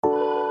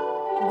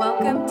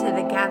Welcome to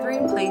the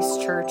Gathering Place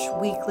Church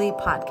Weekly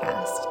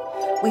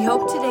Podcast. We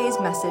hope today's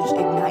message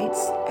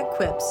ignites,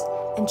 equips,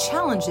 and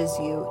challenges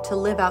you to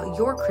live out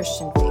your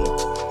Christian faith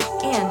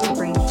and to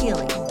bring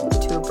healing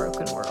to a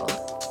broken world.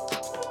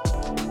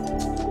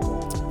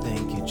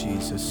 Thank you,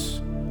 Jesus.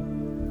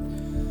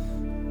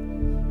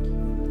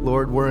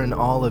 Lord, we're in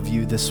awe of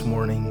you this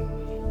morning.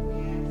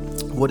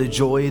 What a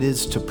joy it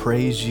is to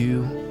praise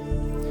you,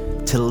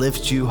 to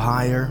lift you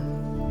higher,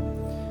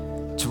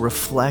 to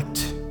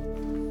reflect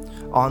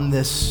on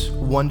this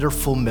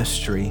wonderful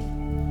mystery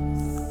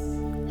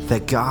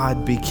that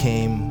God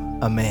became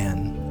a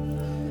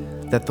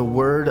man, that the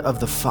word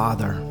of the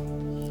Father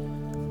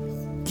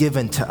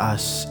given to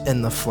us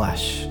in the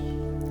flesh,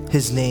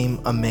 his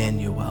name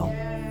Emmanuel,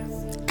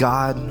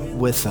 God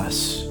with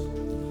us.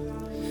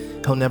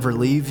 He'll never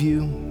leave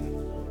you.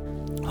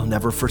 He'll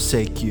never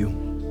forsake you.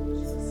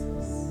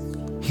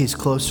 He's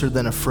closer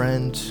than a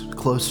friend,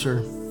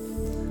 closer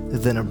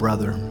than a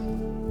brother.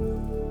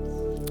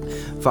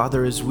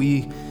 Father, as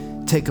we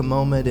take a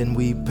moment and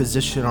we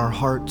position our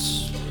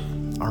hearts,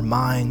 our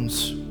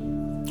minds,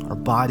 our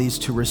bodies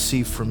to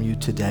receive from you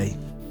today,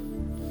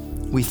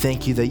 we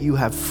thank you that you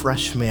have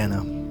fresh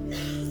manna.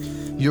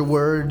 Your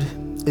word,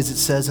 as it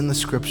says in the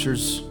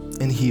scriptures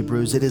in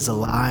Hebrews, it is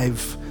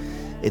alive,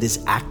 it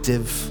is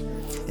active,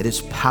 it is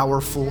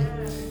powerful.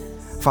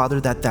 Father,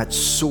 that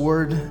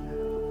sword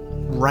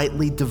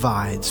rightly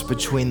divides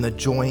between the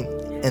joint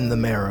and the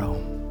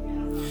marrow.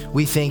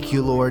 We thank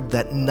you, Lord,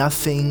 that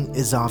nothing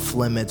is off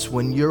limits.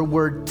 When your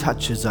word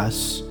touches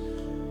us,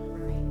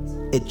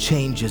 it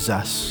changes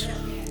us,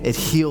 it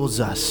heals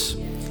us,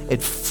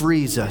 it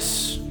frees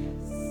us.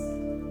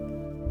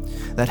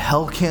 That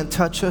hell can't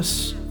touch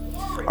us,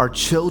 our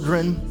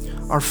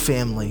children, our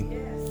family.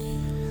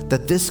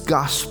 That this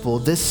gospel,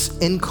 this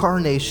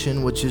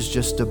incarnation, which is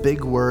just a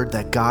big word,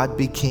 that God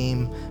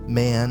became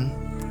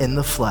man in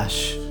the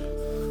flesh,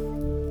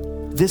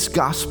 this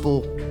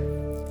gospel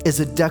is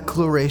a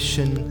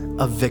declaration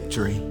of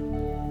victory,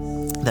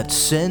 that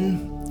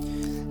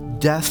sin,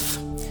 death,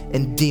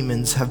 and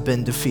demons have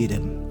been defeated,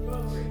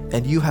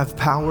 and you have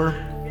power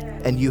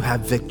and you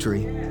have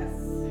victory.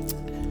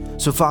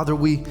 So Father,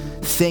 we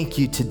thank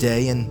you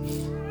today,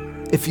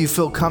 and if you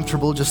feel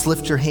comfortable, just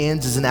lift your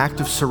hands as an act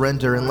of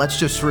surrender, and let's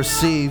just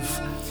receive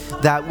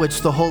that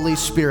which the Holy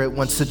Spirit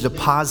wants to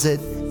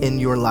deposit in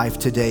your life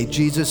today.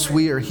 Jesus,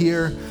 we are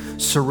here,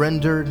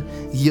 surrendered,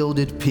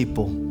 yielded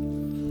people.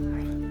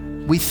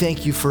 We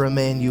thank you for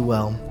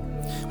Emmanuel.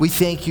 We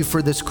thank you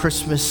for this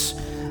Christmas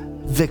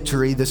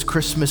victory, this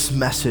Christmas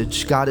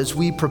message. God, as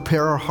we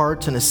prepare our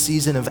hearts in a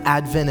season of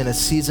Advent and a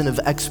season of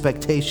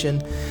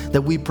expectation,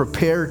 that we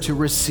prepare to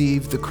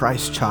receive the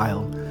Christ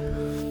child.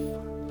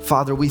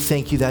 Father, we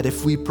thank you that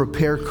if we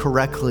prepare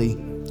correctly,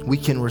 we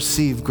can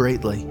receive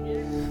greatly.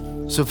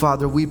 So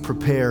Father, we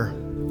prepare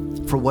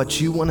for what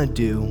you want to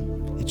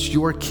do. It's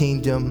your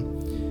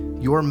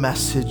kingdom, your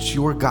message,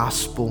 your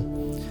gospel.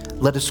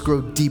 Let us grow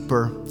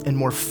deeper and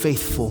more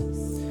faithful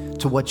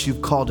to what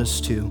you've called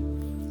us to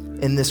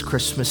in this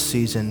Christmas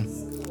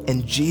season.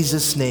 In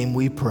Jesus' name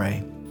we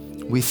pray.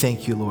 We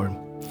thank you, Lord.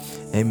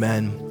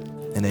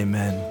 Amen and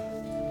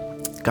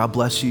amen. God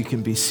bless you. You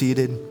can be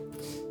seated.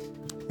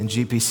 And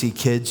GPC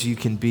kids, you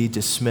can be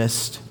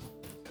dismissed.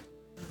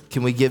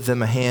 Can we give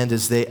them a hand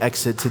as they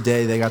exit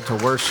today? They got to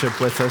worship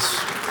with us.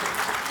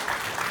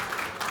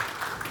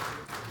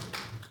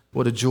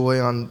 What a joy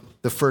on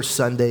the first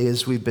Sunday,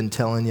 as we've been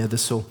telling you.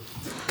 This will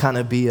kind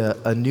of be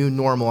a new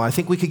normal. I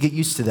think we could get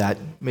used to that.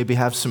 Maybe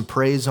have some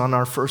praise on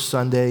our first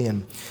Sunday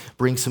and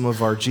bring some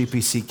of our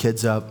GPC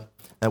kids up.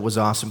 That was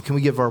awesome. Can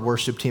we give our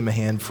worship team a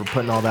hand for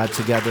putting all that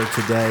together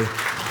today?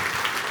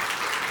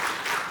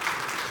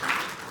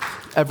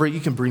 Everett, you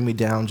can bring me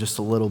down just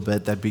a little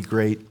bit. That'd be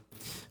great.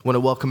 I want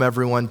to welcome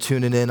everyone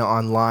tuning in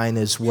online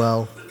as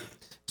well.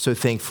 So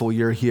thankful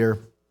you're here.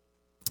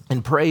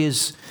 And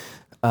praise,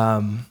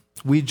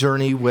 we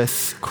journey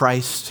with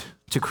Christ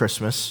to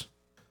Christmas.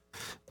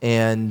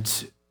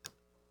 And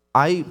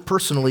I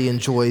personally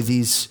enjoy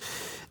these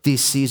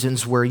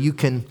seasons where you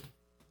can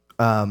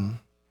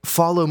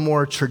follow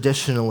more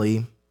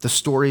traditionally the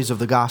stories of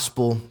the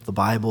gospel, the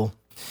Bible.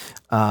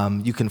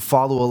 You can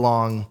follow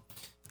along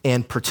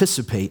and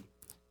participate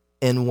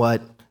in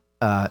what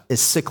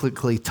is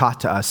cyclically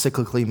taught to us.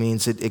 Cyclically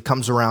means it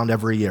comes around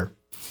every year.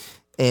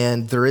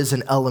 And there is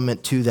an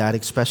element to that,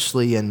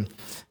 especially in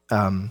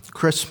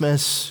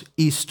Christmas,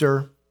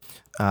 Easter,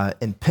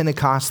 and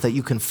Pentecost, that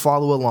you can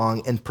follow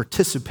along and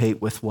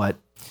participate with what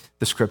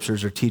the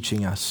scriptures are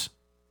teaching us.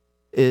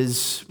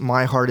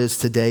 My heart is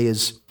today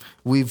is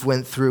we've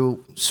went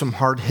through some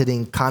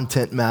hard-hitting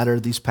content matter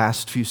these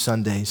past few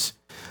Sundays.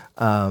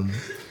 The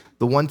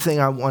one thing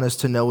I want us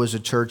to know as a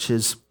church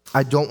is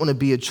I don't want to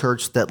be a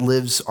church that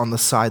lives on the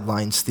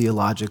sidelines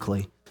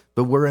theologically,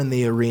 but we're in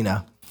the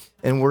arena,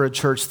 and we're a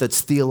church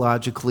that's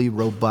theologically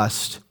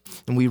robust.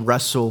 And we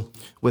wrestle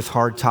with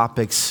hard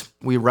topics.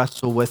 We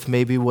wrestle with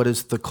maybe what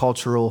is the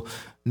cultural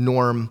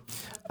norm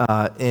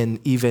in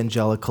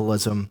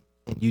evangelicalism.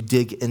 and you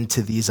dig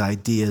into these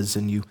ideas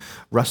and you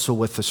wrestle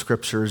with the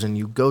scriptures and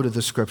you go to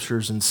the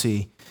scriptures and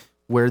see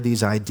where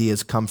these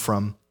ideas come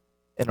from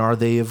and are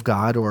they of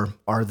God or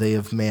are they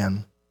of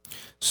man?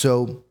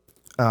 So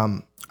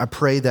I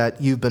pray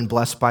that you've been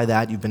blessed by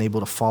that. You've been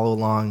able to follow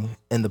along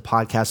in the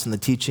podcast and the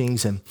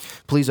teachings. And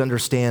please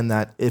understand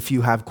that if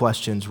you have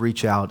questions,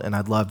 reach out, and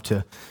I'd love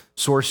to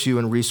source you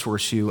and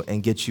resource you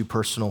and get you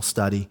personal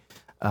study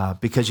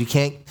because you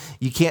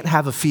can't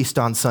have a feast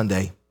on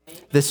Sunday.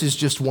 This is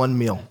just one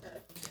meal.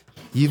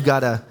 You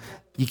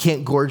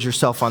can't gorge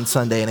yourself on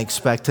Sunday and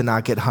expect to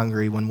not get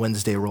hungry when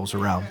Wednesday rolls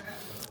around.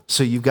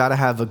 So you've got to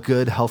have a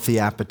good, healthy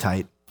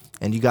appetite.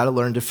 And you got to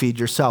learn to feed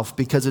yourself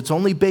because it's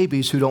only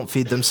babies who don't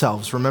feed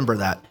themselves. Remember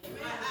that.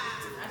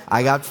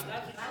 I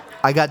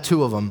got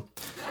two of them.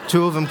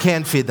 Two of them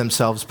can feed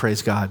themselves,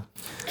 praise God.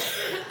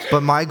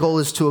 But my goal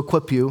is to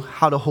equip you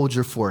how to hold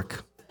your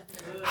fork,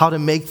 how to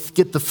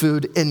get the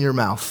food in your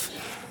mouth,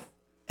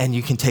 and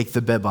you can take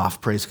the bib off,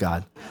 praise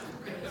God.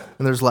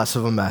 And there's less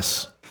of a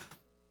mess.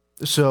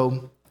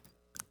 So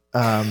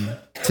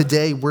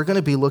today we're going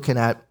to be looking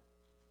at,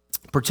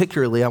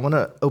 particularly, I want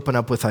to open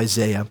up with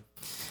Isaiah.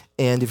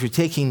 And if you're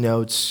taking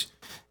notes,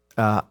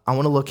 I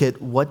want to look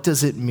at what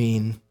does it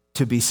mean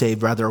to be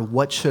saved? Rather,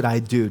 what should I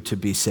do to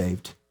be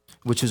saved?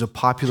 Which is a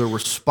popular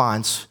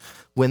response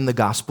when the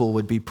gospel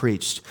would be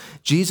preached.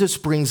 Jesus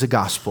brings a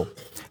gospel.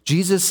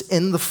 Jesus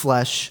in the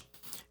flesh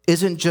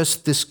isn't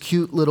just this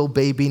cute little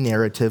baby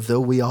narrative, though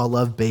we all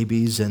love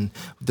babies, and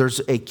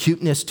there's a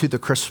cuteness to the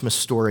Christmas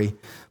story,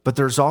 but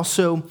there's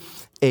also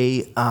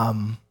a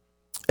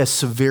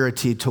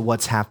severity to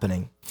what's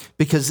happening.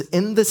 Because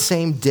in the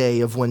same day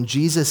of when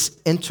Jesus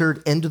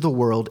entered into the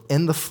world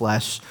in the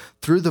flesh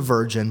through the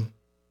virgin,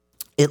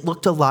 it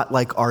looked a lot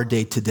like our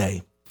day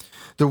today.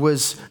 There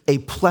was a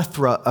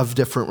plethora of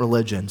different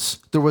religions.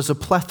 There was a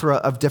plethora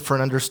of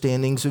different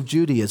understandings of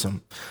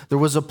Judaism. There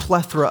was a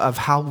plethora of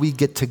how we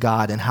get to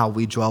God and how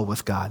we dwell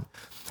with God.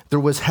 There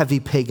was heavy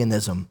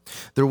paganism.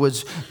 There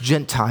was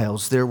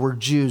Gentiles. There were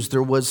Jews.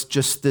 There was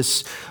just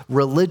this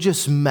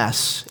religious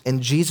mess.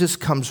 And Jesus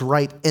comes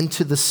right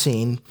into the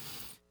scene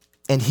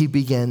and he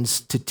begins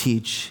to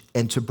teach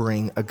and to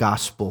bring a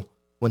gospel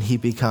when he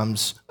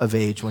becomes of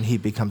age, when he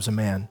becomes a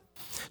man.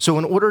 So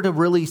in order to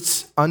really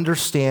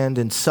understand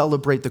and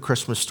celebrate the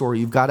Christmas story,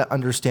 you've got to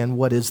understand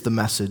what is the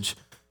message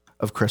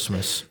of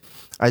Christmas.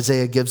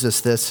 Isaiah gives us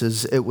this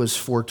as it was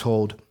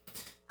foretold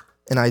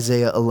in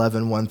Isaiah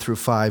 11, 1 through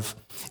 5.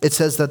 It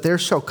says that there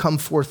shall come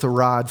forth a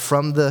rod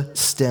from the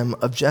stem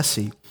of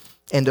Jesse,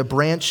 and a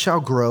branch shall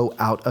grow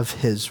out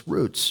of his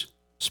roots.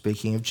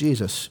 Speaking of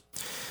Jesus.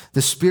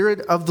 The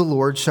Spirit of the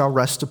Lord shall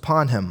rest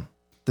upon him,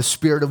 the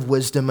Spirit of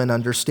wisdom and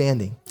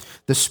understanding,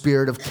 the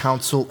Spirit of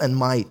counsel and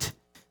might,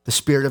 the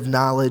Spirit of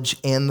knowledge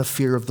and the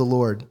fear of the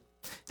Lord.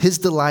 His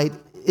delight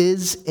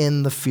is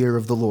in the fear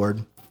of the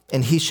Lord,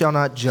 and he shall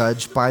not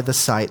judge by the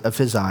sight of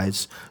his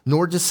eyes,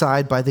 nor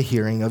decide by the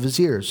hearing of his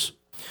ears.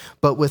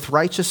 But with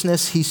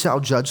righteousness he shall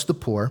judge the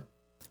poor.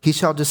 He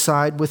shall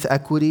decide with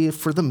equity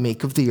for the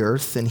meek of the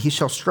earth, and he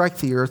shall strike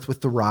the earth with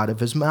the rod of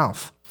his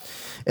mouth.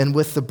 And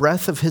with the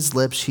breath of his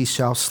lips he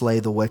shall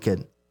slay the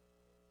wicked.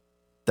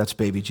 That's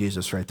baby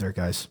Jesus right there,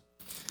 guys.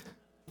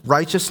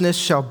 Righteousness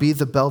shall be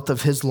the belt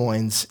of his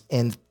loins,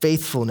 and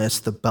faithfulness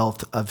the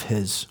belt of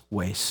his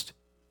waist.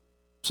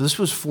 So this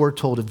was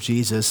foretold of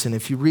Jesus, and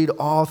if you read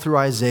all through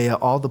Isaiah,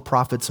 all the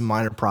prophets and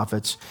minor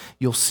prophets,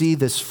 you'll see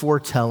this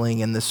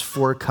foretelling and this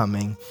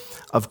forecoming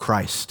of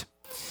Christ.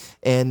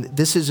 And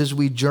this is as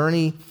we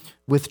journey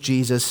with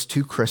Jesus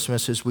to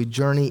Christmas, as we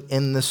journey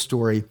in this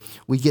story,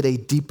 we get a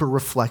deeper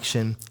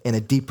reflection and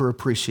a deeper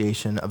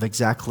appreciation of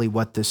exactly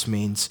what this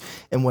means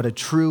and what a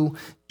true,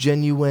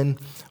 genuine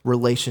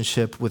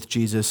relationship with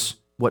Jesus,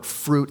 what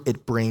fruit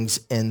it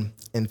brings in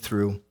and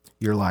through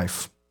your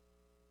life.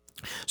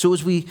 So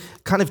as we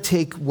kind of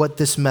take what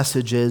this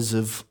message is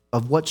of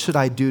what should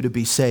I do to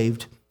be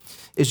saved,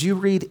 as you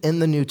read in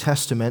the New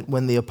Testament,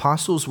 when the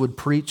apostles would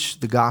preach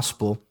the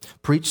gospel,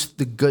 preach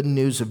the good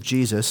news of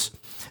Jesus,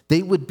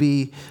 they would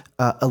be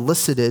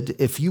elicited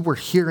if you were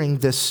hearing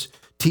this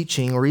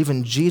teaching, or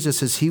even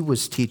Jesus as he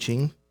was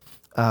teaching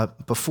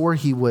before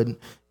he would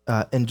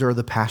endure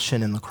the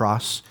passion and the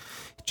cross.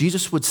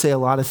 Jesus would say a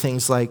lot of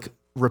things like,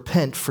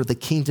 repent, for the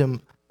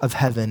kingdom of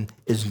heaven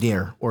is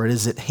near, or it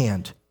is at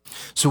hand.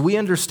 So we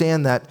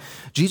understand that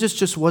Jesus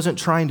just wasn't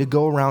trying to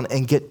go around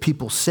and get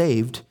people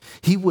saved.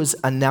 He was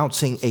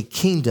announcing a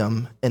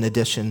kingdom in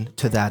addition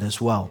to that as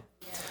well.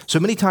 So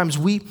many times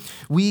we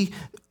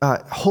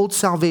hold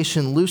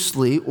salvation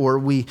loosely, or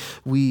we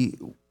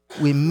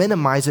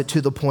minimize it to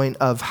the point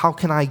of how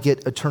can I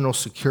get eternal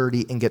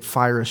security and get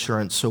fire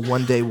assurance so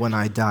one day when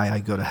I die, I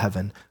go to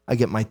heaven. I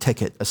get my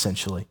ticket,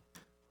 essentially.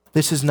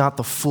 This is not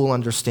the full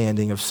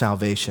understanding of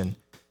salvation.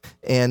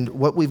 And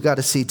what we've got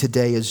to see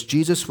today is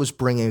Jesus was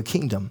bringing a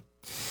kingdom.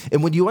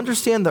 And when you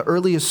understand the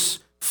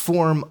earliest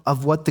form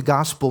of what the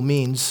gospel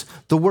means,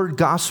 the word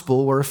gospel,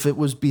 or if it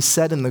was be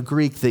said in the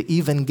Greek, the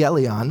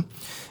evangelion,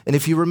 and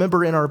if you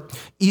remember in our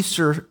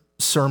Easter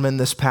sermon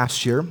this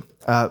past year,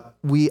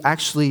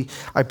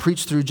 I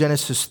preached through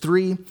Genesis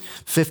 3,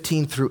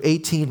 15 through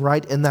 18,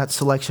 right in that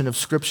selection of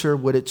scripture,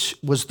 which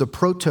was the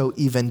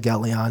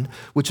proto-evangelion,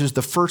 which is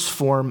the first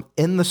form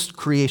in the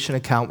creation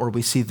account where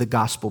we see the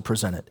gospel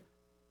presented.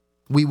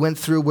 We went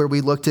through where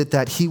we looked at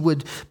that he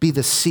would be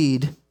the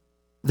seed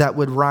that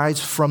would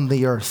rise from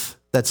the earth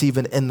that's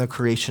even in the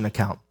creation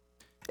account,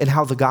 and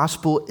how the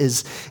gospel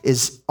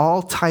is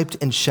all typed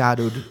and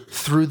shadowed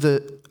through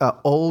the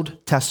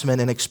Old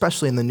Testament and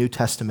especially in the New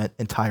Testament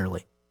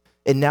entirely.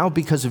 And now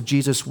because of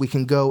Jesus, we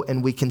can go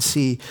and we can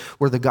see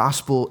where the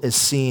gospel is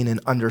seen and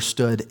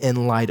understood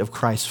in light of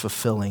Christ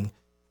fulfilling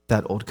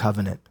that old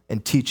covenant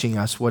and teaching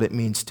us what it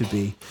means to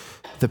be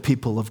the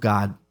people of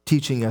God,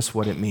 teaching us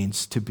what it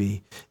means to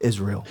be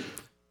Israel.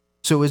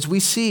 So as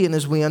we see and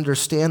as we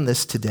understand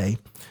this today,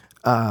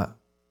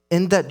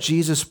 in that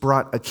Jesus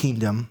brought a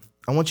kingdom,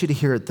 I want you to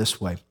hear it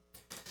this way.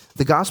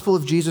 The gospel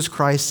of Jesus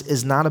Christ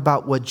is not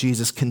about what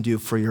Jesus can do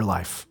for your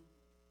life.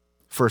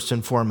 First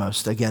and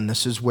foremost, again,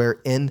 this is where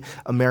in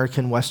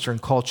American Western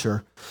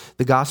culture,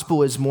 the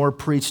gospel is more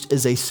preached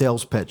as a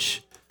sales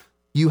pitch.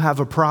 You have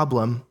a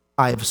problem,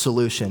 I have a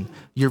solution.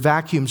 Your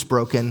vacuum's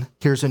broken,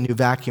 here's a new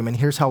vacuum, and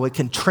here's how it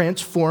can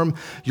transform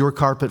your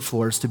carpet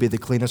floors to be the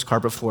cleanest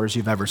carpet floors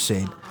you've ever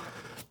seen.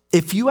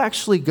 If you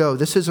actually go,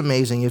 this is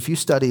amazing, if you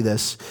study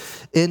this,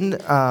 in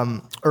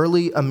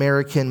early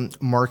American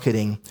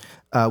marketing,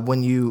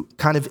 when you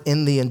kind of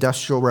in the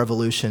Industrial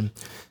Revolution,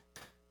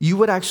 you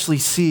would actually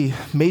see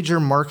major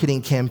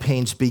marketing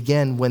campaigns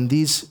begin when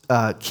these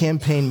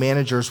campaign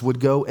managers would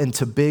go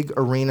into big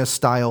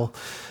arena-style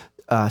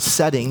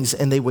settings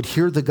and they would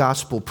hear the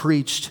gospel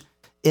preached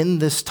in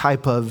this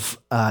type of,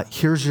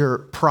 here's your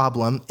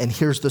problem and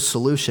here's the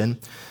solution.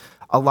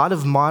 A lot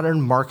of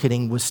modern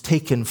marketing was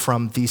taken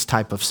from these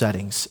type of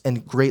settings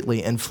and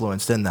greatly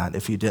influenced in that,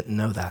 if you didn't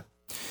know that.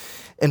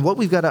 And what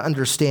we've got to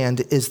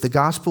understand is the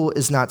gospel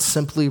is not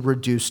simply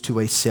reduced to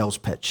a sales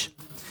pitch.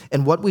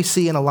 And what we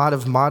see in a lot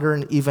of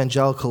modern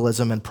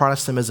evangelicalism and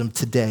Protestantism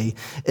today,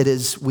 it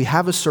is we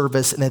have a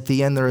service and at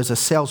the end there is a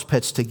sales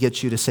pitch to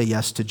get you to say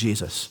yes to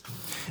Jesus.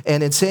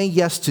 And in saying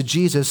yes to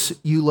Jesus,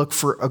 you look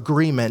for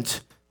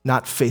agreement,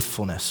 not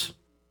faithfulness.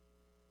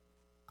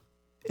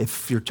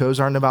 If your toes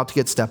aren't about to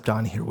get stepped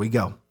on, here we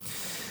go.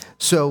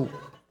 So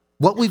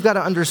what we've got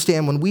to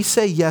understand, when we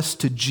say yes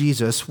to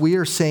Jesus, we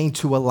are saying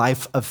to a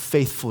life of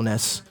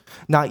faithfulness,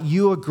 not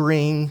you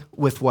agreeing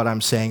with what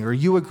I'm saying or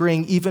you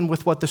agreeing even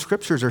with what the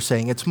scriptures are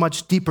saying. It's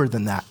much deeper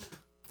than that.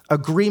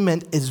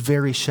 Agreement is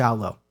very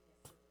shallow.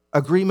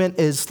 Agreement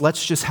is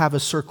let's just have a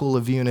circle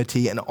of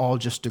unity and all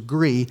just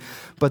agree,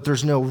 but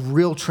there's no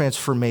real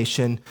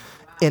transformation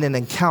in an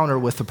encounter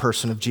with the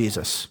person of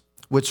Jesus,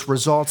 which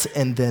results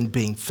in then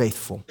being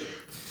faithful.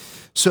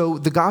 So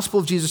the gospel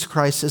of Jesus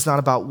Christ is not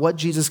about what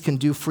Jesus can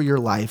do for your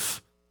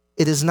life.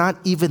 It is not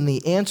even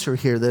the answer,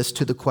 hear this,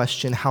 to the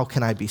question, how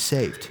can I be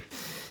saved?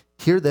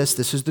 Hear this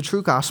is the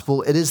true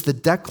gospel. It is the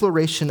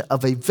declaration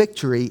of a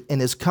victory in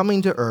his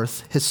coming to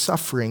earth, his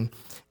suffering,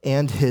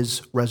 and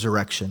his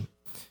resurrection.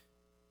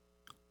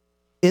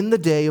 In the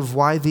day of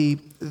why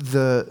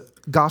the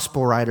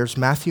gospel writers,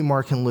 Matthew,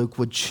 Mark, and Luke,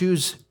 would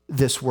choose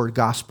this word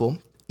gospel,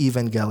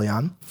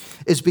 evangelion,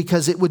 is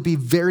because it would be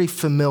very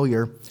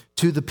familiar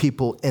to the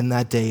people in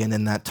that day and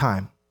in that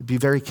time. It'd be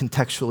very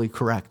contextually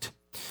correct.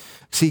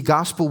 See,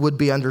 gospel would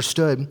be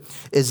understood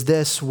as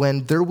this: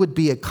 when there would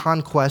be a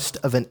conquest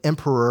of an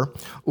emperor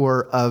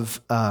or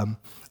of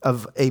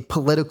a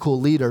political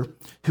leader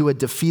who had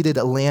defeated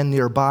a land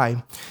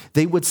nearby,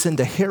 they would send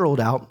a herald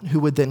out who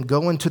would then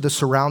go into the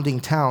surrounding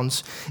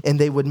towns and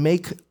they would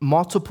make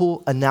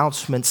multiple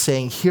announcements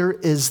saying, here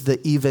is the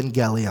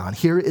evangelion,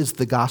 here is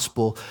the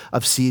gospel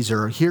of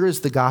Caesar, here is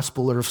the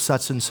gospel of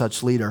such and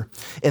such leader.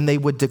 And they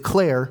would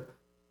declare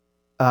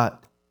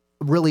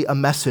really a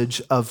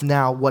message of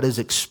now what is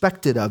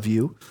expected of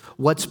you,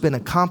 what's been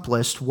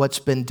accomplished, what's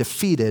been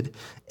defeated,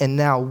 and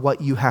now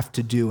what you have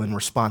to do in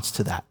response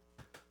to that.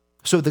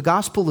 So the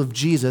gospel of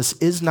Jesus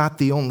is not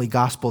the only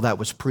gospel that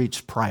was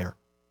preached prior.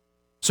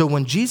 So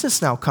when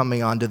Jesus now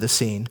coming onto the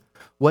scene,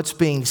 what's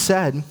being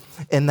said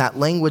in that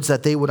language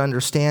that they would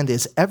understand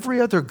is every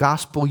other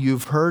gospel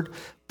you've heard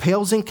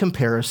pales in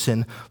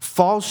comparison,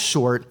 falls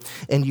short,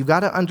 and you got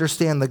to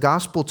understand the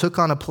gospel took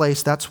on a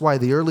place. That's why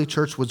the early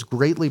church was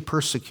greatly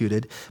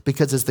persecuted,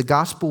 because as the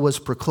gospel was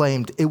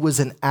proclaimed, it was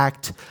an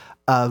act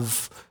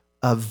of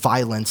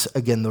violence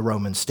against the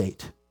Roman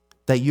state.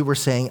 That you were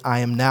saying, I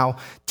am now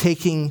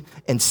taking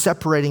and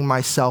separating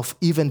myself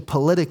even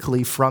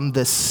politically from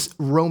this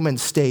Roman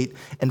state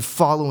and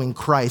following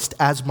Christ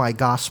as my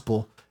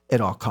gospel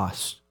at all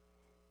costs.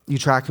 You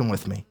tracking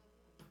with me?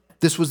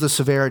 This was the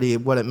severity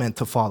of what it meant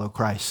to follow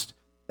Christ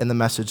and the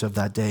message of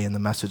that day and the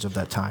message of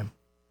that time.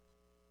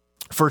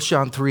 1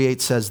 John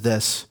 3:8 says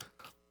this,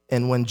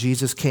 and when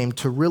Jesus came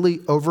to really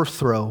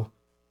overthrow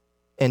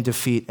and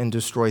defeat and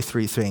destroy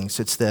three things,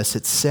 it's this: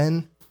 it's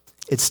sin,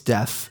 it's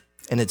death,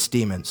 and it's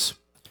demons.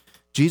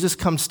 Jesus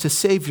comes to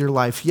save your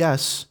life,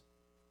 yes,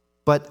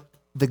 but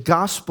the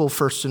gospel,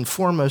 first and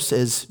foremost,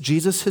 is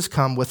Jesus has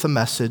come with a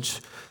message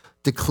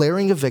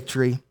declaring a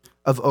victory,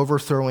 of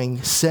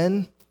overthrowing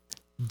sin,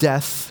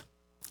 death,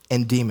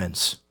 and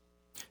demons.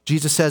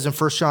 Jesus says in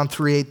 1 John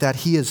 3:8 that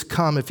he has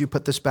come, if you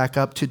put this back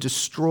up, to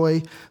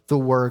destroy the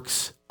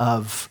works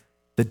of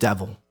the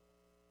devil.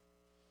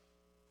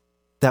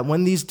 That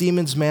when these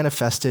demons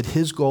manifested,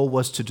 his goal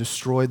was to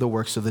destroy the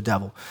works of the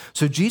devil.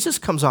 So Jesus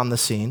comes on the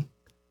scene,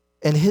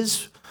 and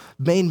his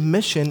main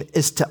mission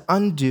is to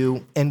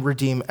undo and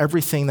redeem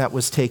everything that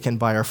was taken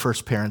by our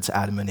first parents,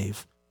 Adam and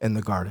Eve, in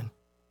the garden,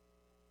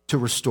 to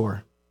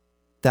restore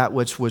that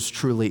which was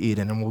truly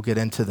Eden, and we'll get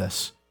into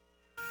this.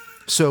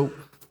 So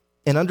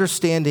in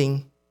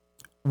understanding,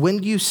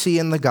 when you see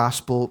in the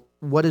gospel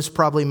what is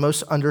probably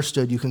most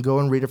understood, you can go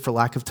and read it for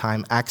lack of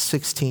time, Acts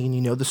 16,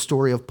 you know the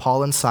story of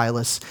Paul and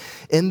Silas.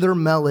 In their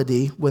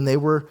melody, when they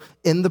were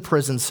in the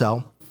prison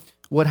cell,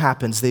 what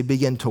happens? They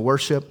begin to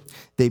worship,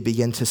 they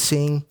begin to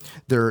sing,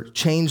 their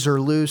chains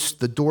are loosed,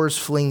 the doors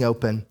fling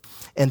open.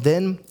 And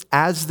then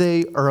as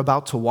they are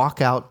about to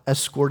walk out,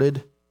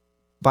 escorted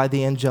by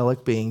the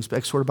angelic beings,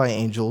 escorted by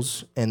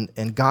angels,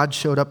 and God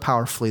showed up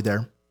powerfully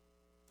there,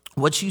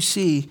 what you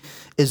see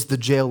is the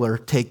jailer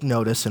take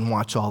notice and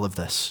watch all of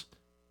this.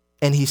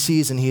 And he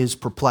sees and he is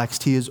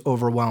perplexed, he is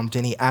overwhelmed,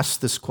 and he asks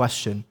this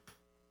question,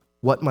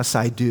 what must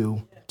I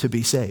do to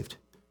be saved?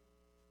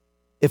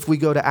 If we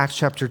go to Acts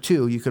chapter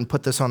 2, you can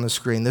put this on the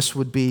screen. This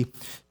would be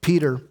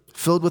Peter,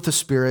 filled with the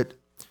Spirit,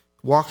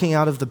 walking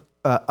out of the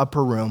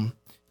upper room,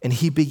 and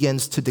he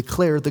begins to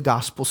declare the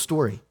gospel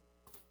story.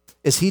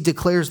 As he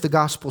declares the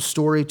gospel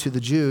story to the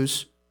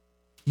Jews,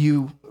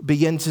 you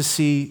begin to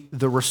see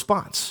the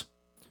response.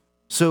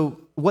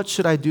 So what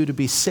should I do to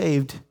be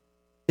saved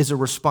is a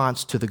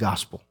response to the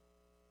gospel.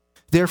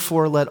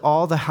 Therefore, let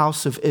all the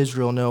house of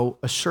Israel know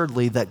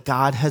assuredly that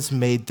God has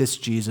made this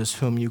Jesus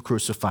whom you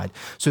crucified.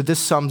 So this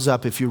sums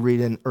up, if you read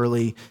in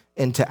early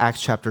into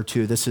Acts chapter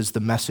 2, this is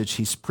the message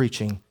he's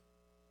preaching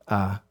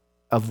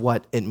of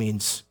what it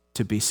means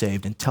to be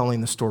saved and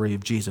telling the story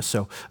of Jesus.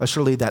 So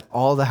assuredly that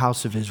all the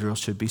house of Israel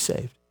should be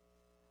saved,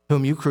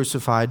 whom you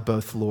crucified,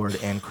 both Lord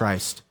and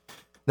Christ.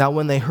 Now,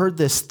 when they heard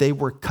this, they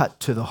were cut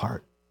to the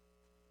heart.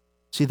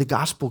 See, the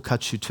gospel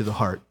cuts you to the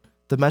heart.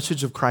 The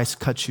message of Christ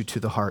cuts you to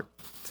the heart.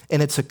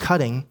 And it's a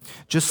cutting,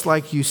 just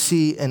like you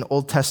see in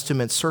Old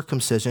Testament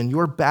circumcision.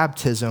 Your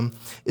baptism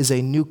is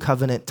a new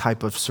covenant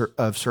type of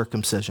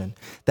circumcision,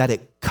 that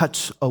it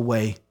cuts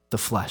away the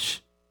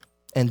flesh.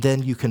 And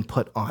then you can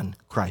put on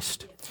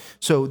Christ.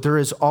 So there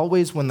is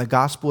always, when the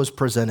gospel is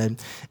presented,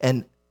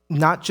 and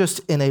not just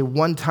in a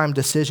one-time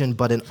decision,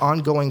 but an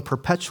ongoing,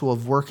 perpetual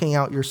of working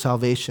out your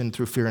salvation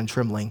through fear and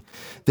trembling,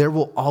 there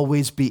will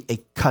always be a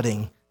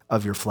cutting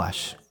of your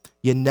flesh.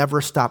 You never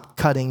stop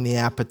cutting the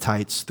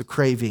appetites, the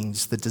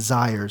cravings, the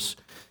desires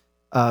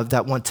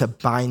that want to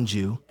bind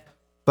you.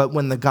 But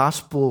when the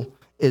gospel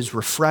is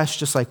refreshed,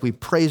 just like we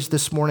praised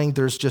this morning,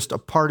 there's just a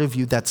part of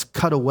you that's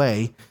cut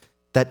away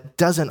that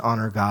doesn't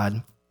honor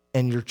God,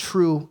 and your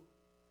true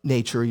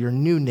nature, your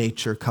new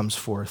nature comes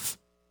forth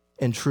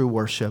in true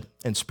worship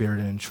and spirit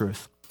and in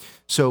truth.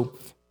 So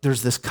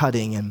there's this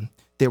cutting, and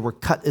they were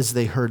cut as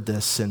they heard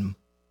this. And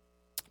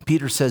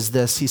Peter says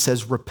this, he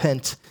says,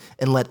 repent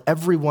and let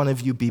every one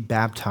of you be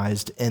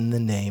baptized in the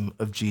name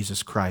of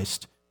Jesus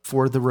Christ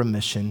for the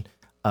remission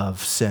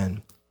of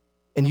sin.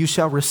 And you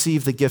shall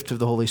receive the gift of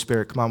the Holy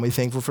Spirit. Come on, we're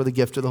thankful for the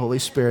gift of the Holy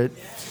Spirit.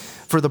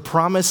 For the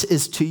promise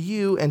is to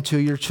you and to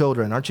your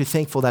children. Aren't you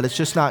thankful that it's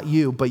just not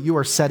you, but you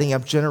are setting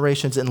up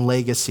generations and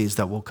legacies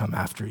that will come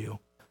after you?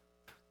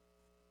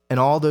 And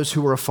all those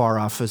who are afar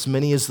off, as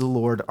many as the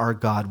Lord our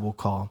God will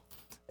call.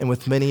 And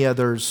with many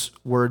others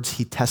words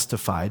he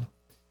testified,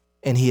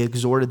 and he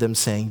exhorted them,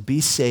 saying,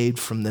 be saved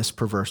from this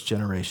perverse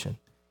generation.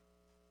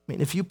 I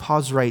mean, if you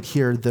pause right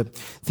here,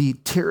 the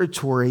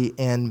territory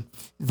and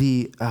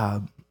the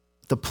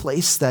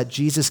place that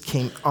Jesus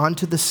came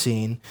onto the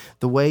scene,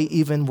 the way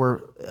even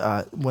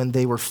when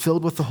they were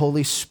filled with the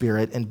Holy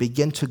Spirit and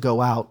begin to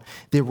go out,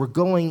 they were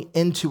going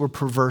into a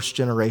perverse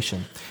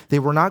generation. They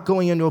were not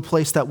going into a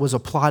place that was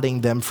applauding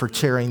them for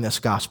sharing this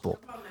gospel.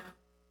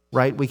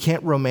 Right? We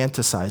can't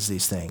romanticize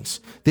these things.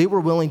 They were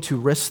willing to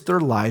risk their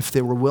life.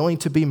 They were willing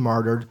to be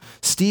martyred.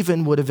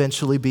 Stephen would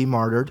eventually be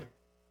martyred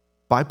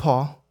by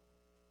Paul,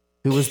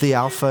 who was the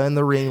alpha and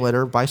the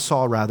ringleader, by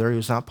Saul rather. He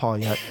was not Paul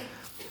yet.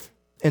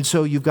 And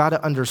so you've got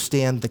to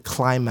understand the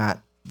climate,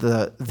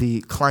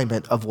 the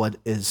climate of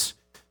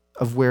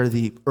of where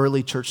the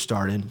early church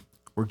started,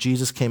 where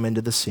Jesus came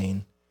into the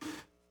scene.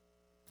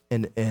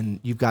 And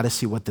you've got to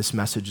see what this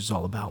message is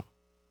all about.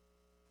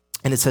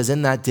 And it says,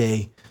 in that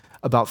day,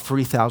 about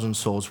 3,000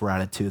 souls were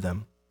added to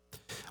them.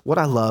 What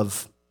I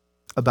love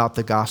about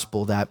the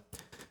gospel, that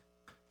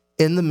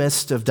in the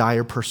midst of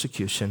dire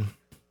persecution,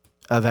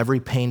 of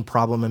every pain,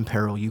 problem, and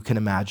peril you can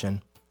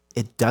imagine,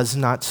 it does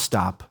not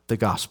stop the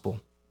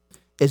gospel.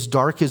 As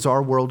dark as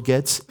our world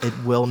gets,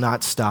 it will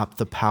not stop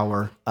the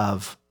power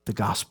of the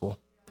gospel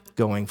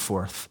going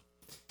forth.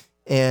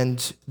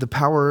 And the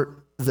power,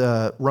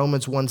 the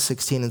Romans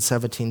 1:16 and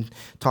 17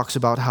 talks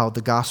about how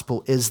the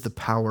gospel is the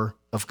power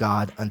of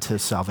God unto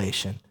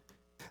salvation.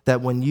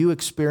 That when you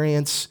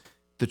experience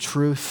the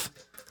truth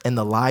and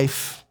the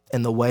life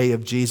in the way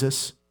of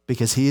Jesus,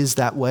 because he is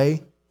that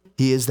way,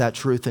 he is that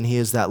truth, and he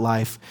is that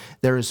life,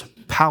 there is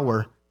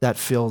power that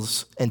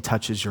fills and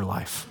touches your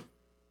life.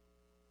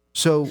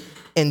 So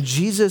in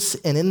Jesus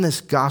and in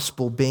this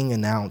gospel being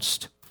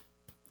announced,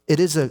 it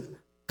is a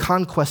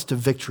conquest of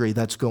victory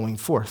that's going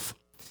forth.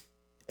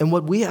 And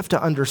what we have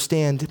to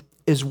understand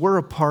is we're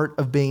a part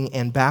of being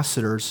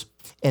ambassadors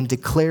and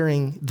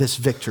declaring this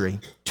victory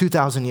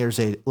 2,000 years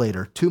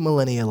later, 2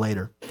 millennia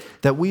later,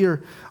 that we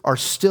are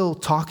still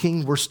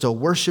talking, we're still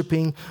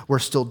worshiping, we're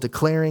still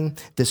declaring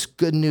this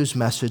good news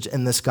message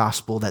in this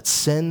gospel that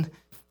sin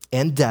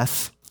and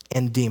death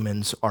and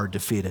demons are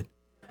defeated.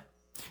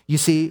 You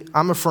see,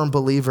 I'm a firm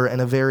believer in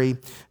a very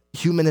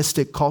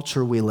humanistic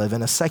culture we live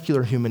in, a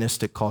secular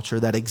humanistic culture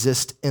that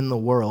exists in the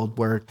world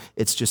where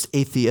it's just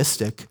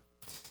atheistic,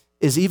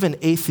 is even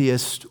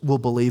atheists will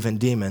believe in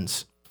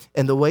demons.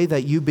 And the way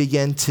that you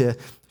begin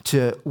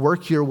to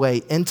work your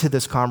way into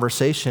this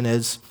conversation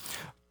is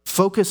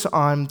focus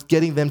on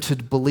getting them to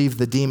believe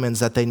the demons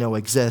that they know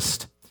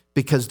exist,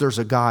 because there's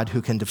a God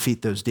who can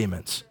defeat those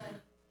demons.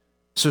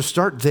 So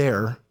start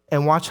there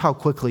and watch how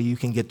quickly you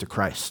can get to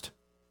Christ.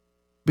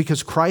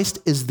 Because Christ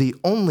is the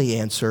only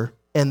answer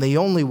and the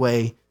only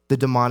way the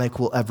demonic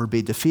will ever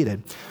be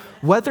defeated.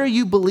 Whether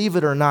you believe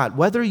it or not,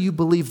 whether you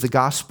believe the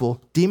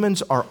gospel,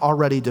 demons are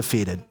already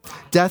defeated.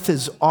 Death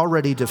is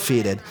already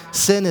defeated.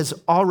 Sin is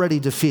already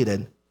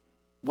defeated,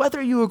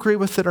 whether you agree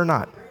with it or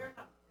not.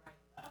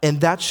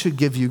 And that should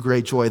give you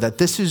great joy that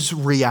this is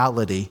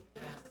reality.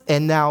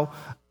 And now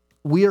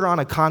we are on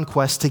a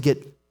conquest to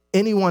get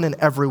anyone and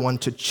everyone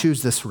to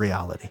choose this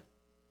reality,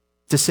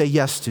 to say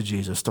yes to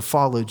Jesus, to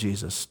follow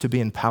Jesus, to be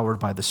empowered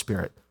by the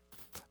Spirit.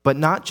 But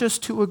not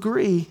just to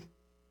agree,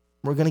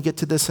 we're going to get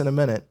to this in a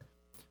minute,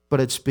 but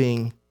it's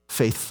being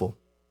faithful.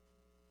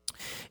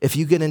 If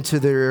you get into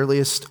the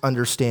earliest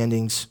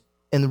understandings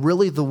and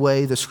really the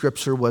way the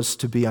scripture was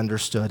to be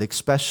understood,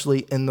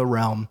 especially in the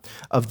realm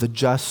of the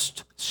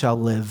just shall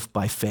live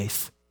by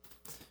faith.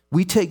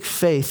 We take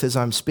faith, as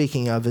I'm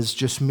speaking of, as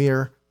just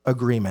mere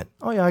agreement.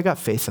 Oh yeah, I got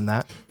faith in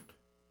that.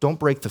 Don't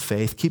break the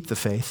faith, keep the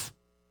faith.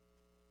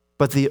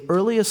 But the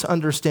earliest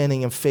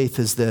understanding of faith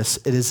is this,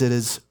 it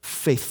is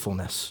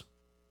faithfulness.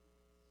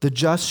 The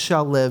just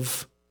shall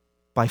live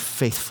by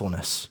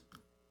faithfulness.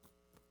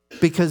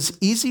 Because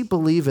easy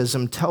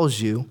believism tells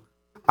you,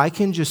 I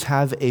can just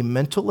have a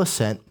mental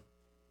assent,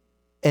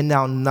 and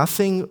now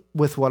nothing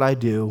with what I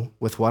do,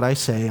 with what I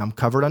say, I'm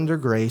covered under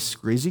grace,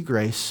 greasy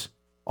grace,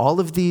 all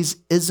of these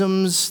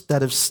isms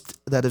that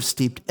have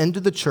steeped into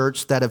the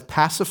church, that have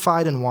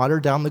pacified and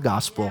watered down the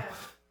gospel,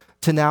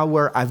 to now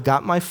where I've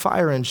got my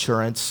fire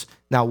insurance,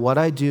 now what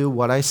I do,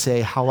 what I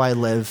say, how I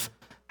live,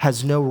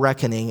 has no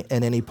reckoning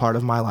in any part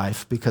of my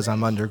life because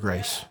I'm under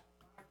grace.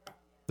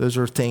 Those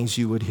are things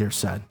you would hear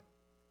said.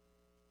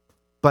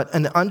 But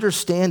an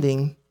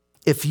understanding,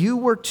 if you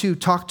were to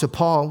talk to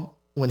Paul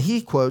when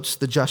he quotes,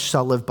 the just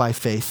shall live by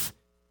faith,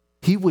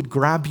 he would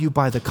grab you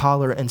by the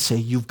collar and say,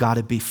 you've got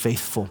to be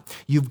faithful.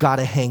 You've got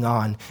to hang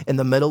on. In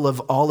the middle of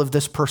all of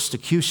this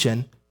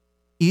persecution,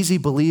 easy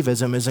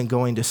believism isn't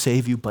going to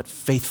save you, but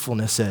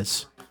faithfulness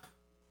is.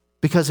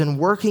 Because in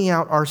working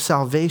out our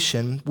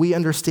salvation, we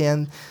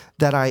understand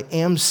that I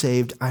am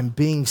saved, I'm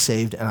being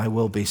saved, and I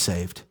will be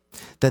saved.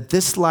 That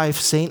this life,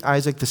 St.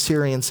 Isaac the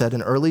Syrian said,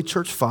 an early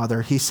church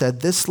father, he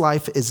said, this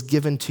life is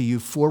given to you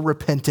for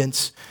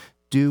repentance.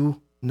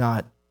 Do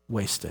not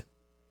waste it.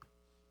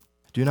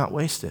 Do not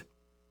waste it.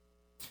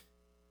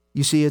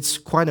 You see, it's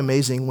quite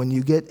amazing when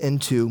you get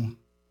into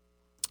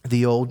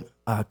the old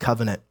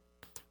covenant.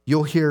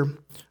 You'll hear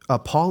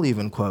Paul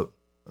even quote,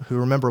 who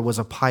remember was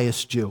a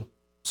pious Jew,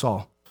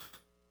 Saul.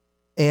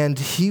 And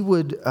he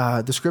would,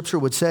 the scripture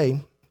would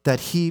say that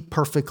he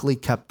perfectly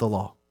kept the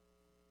law.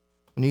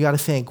 And you got to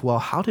think, well,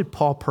 how did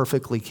Paul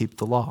perfectly keep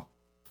the law?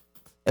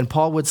 And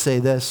Paul would say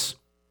this,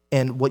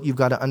 and what you've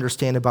got to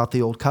understand about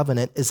the old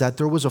covenant is that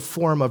there was a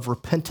form of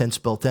repentance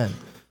built in.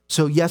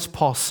 So yes,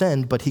 Paul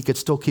sinned, but he could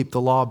still keep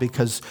the law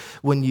because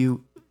when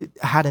you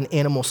had an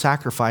animal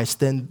sacrifice,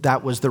 then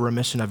that was the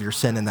remission of your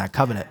sin in that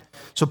covenant.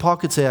 So Paul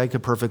could say, I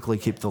could perfectly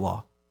keep the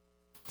law.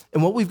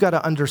 And what we've got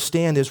to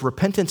understand is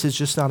repentance is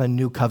just not a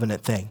new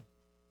covenant thing.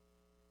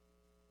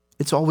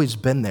 It's always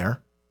been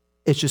there.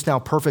 It's just now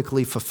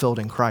perfectly fulfilled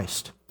in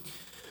Christ.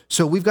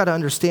 So we've got to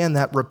understand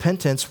that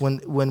repentance,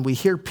 when we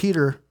hear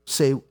Peter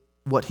say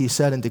what he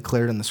said and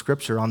declared in the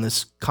scripture on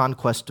this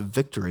conquest of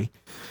victory,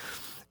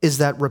 is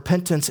that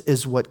repentance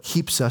is what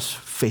keeps us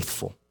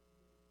faithful.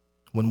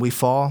 When we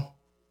fall,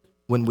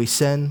 when we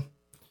sin,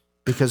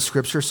 because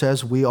scripture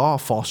says we all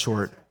fall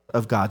short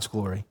of God's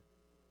glory.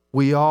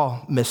 We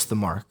all miss the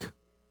mark.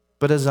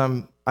 But as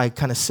I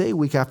kind of say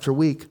week after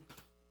week,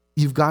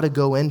 you've got to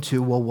go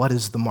into, well, what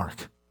is the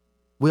mark?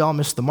 We all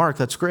miss the mark,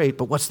 that's great,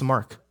 but what's the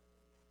mark?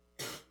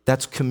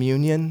 That's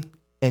communion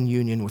and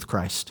union with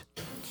Christ.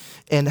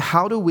 And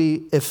how do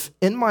we, if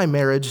in my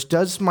marriage,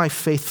 does my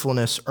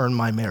faithfulness earn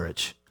my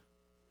marriage?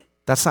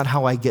 That's not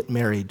how I get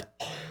married,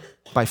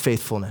 by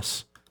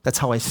faithfulness. That's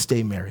how I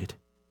stay married.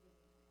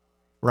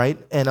 right?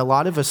 And a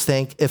lot of us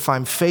think if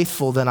I'm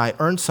faithful, then I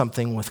earn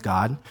something with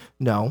God.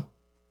 No,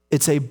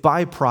 it's a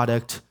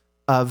byproduct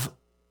of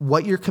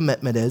what your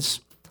commitment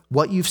is,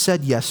 what you've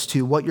said yes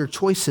to, what your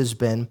choice has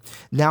been.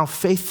 Now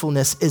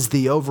faithfulness is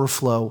the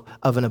overflow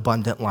of an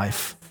abundant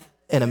life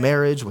in a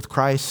marriage with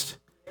Christ.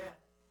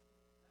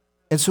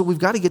 And so we've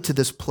got to get to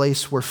this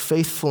place where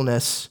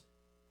faithfulness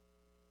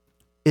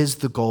is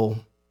the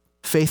goal.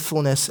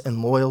 Faithfulness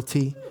and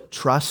loyalty,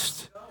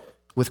 trust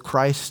with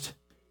Christ.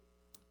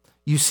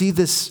 You see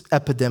this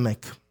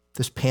epidemic,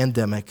 this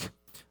pandemic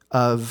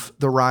of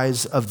the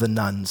rise of the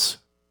nones,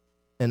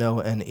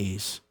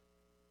 N-O-N-Es.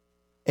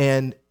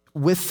 And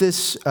with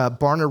this,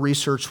 Barna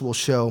research will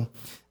show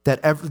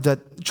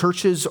that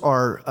churches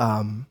are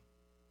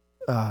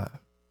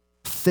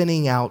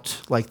thinning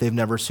out like they've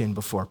never seen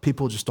before.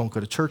 People just don't go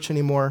to church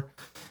anymore.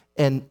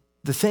 And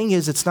the thing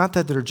is, it's not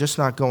that they're just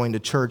not going to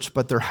church,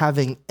 but they're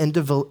having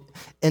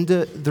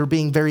they're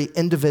being very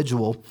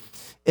individual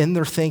in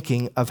their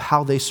thinking of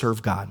how they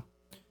serve God.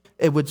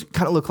 It would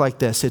kind of look like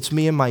this. It's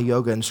me and my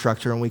yoga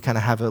instructor, and we kind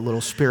of have a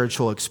little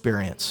spiritual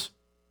experience,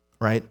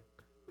 right?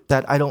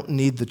 That I don't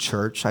need the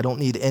church. I don't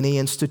need any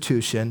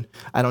institution.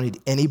 I don't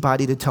need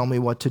anybody to tell me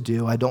what to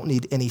do. I don't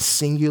need any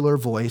singular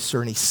voice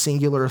or any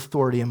singular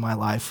authority in my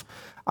life.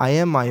 I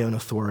am my own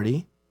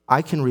authority.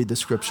 I can read the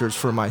scriptures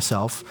for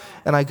myself,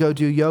 and I go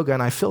do yoga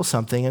and I feel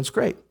something, and it's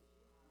great.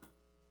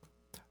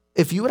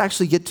 If you would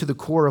actually get to the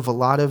core of a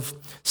lot of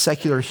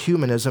secular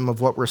humanism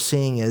of what we're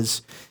seeing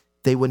is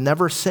they would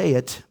never say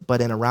it,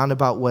 but in a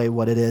roundabout way,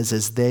 what it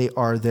is they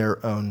are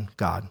their own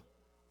God.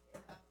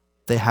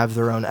 They have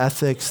their own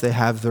ethics, they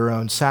have their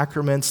own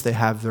sacraments, they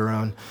have their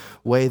own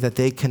way that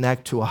they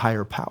connect to a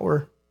higher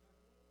power.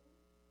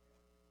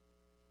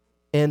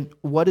 And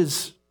what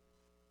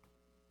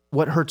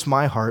hurts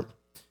my heart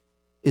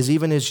is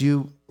even as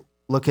you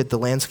look at the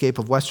landscape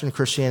of Western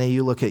Christianity,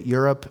 you look at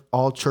Europe,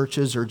 all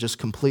churches are just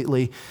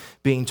completely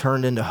being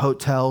turned into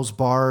hotels,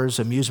 bars,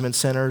 amusement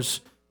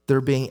centers. They're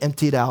being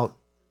emptied out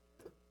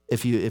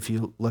if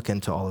you look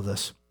into all of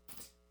this.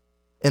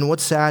 And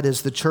what's sad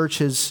is the church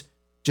has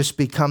just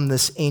become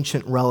this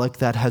ancient relic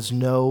that has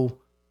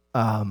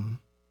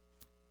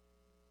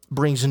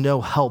brings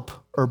no help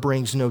or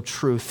brings no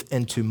truth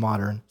into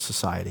modern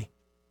society.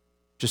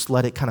 Just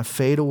let it kind of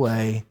fade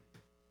away.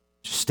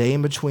 Just stay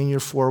in between your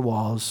four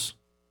walls.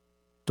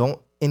 Don't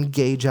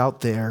engage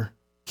out there.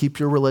 Keep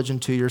your religion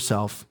to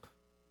yourself.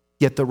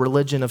 Yet the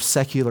religion of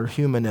secular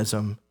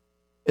humanism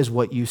is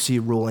what you see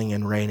ruling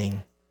and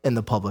reigning in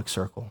the public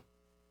circle.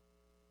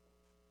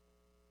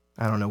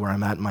 I don't know where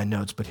I'm at in my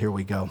notes, but here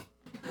we go.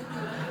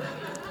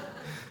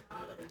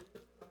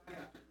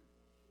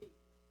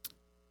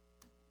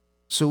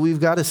 So we've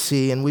got to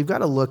see and we've got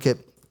to look at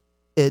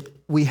it.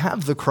 We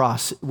have the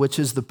cross, which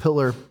is the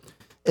pillar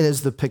and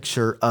is the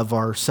picture of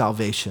our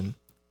salvation.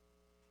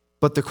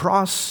 But the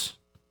cross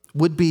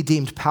would be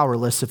deemed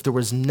powerless if there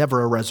was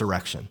never a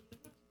resurrection.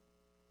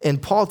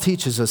 And Paul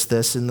teaches us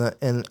this in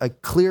a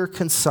clear,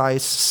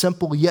 concise,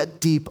 simple, yet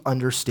deep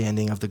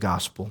understanding of the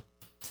gospel.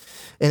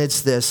 And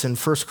it's this, in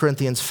 1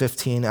 Corinthians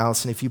 15,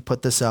 Allison, if you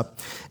put this up,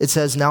 it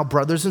says, "Now,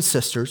 brothers and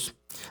sisters,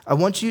 I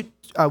want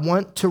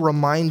to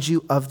remind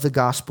you of the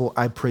gospel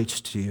I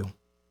preached to you,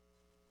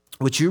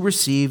 which you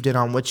received and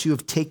on which you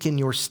have taken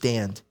your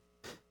stand.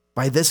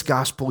 By this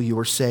gospel you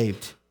were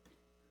saved,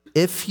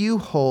 if you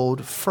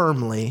hold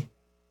firmly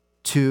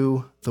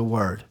to the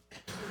word."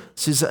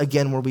 This is,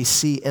 again, where we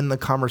see in the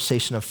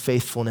conversation of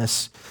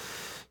faithfulness,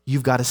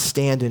 you've got to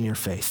stand in your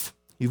faith.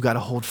 You've got to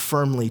hold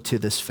firmly to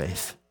this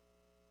faith.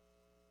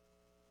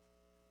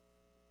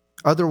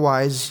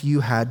 Otherwise,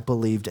 you had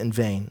believed in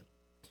vain.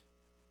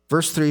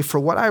 Verse 3, "For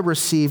what I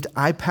received,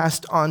 I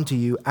passed on to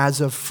you as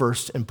of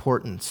first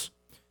importance."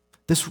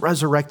 This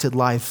resurrected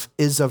life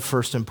is of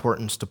first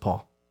importance to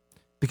Paul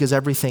because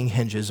everything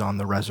hinges on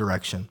the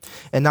resurrection.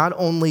 And not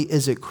only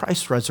is it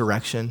Christ's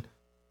resurrection,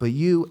 but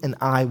you and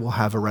I will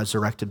have a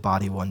resurrected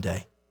body one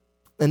day.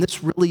 And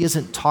this really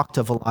isn't talked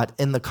of a lot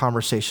in the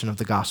conversation of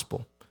the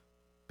gospel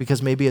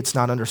because maybe it's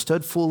not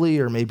understood fully,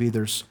 or maybe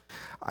there's,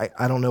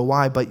 I don't know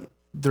why, but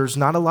there's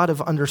not a lot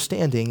of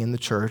understanding in the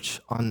church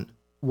on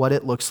what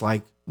it looks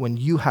like when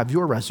you have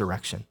your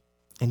resurrection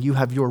and you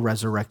have your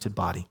resurrected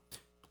body,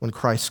 when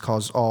Christ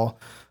calls all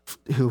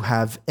who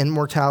have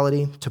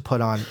immortality to put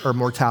on, or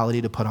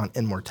mortality to put on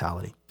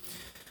immortality.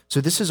 So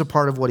this is a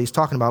part of what he's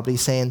talking about, but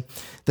he's saying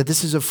that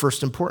this is of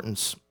first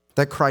importance,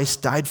 that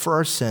Christ died for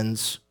our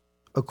sins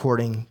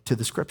according to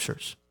the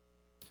scriptures.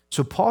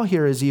 So Paul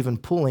here is even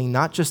pulling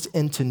not just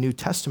into New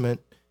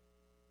Testament,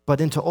 but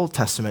into Old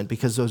Testament,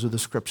 because those are the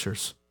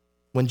scriptures.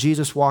 When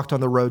Jesus walked on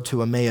the road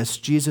to Emmaus,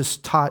 Jesus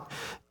taught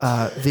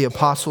the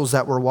apostles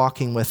that were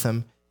walking with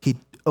him. He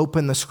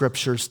opened the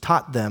scriptures,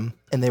 taught them,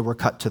 and they were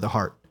cut to the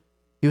heart.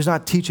 He was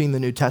not teaching the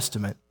New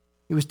Testament.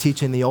 He was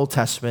teaching the Old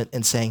Testament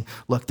and saying,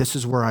 look, this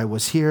is where I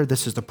was here.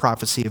 This is the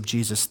prophecy of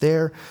Jesus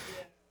there,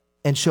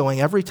 and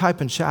showing every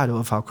type and shadow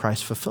of how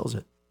Christ fulfills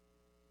it.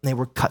 And they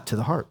were cut to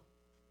the heart.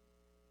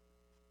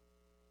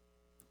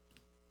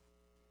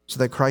 So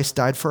that Christ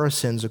died for our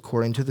sins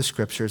according to the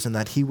scriptures, and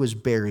that he was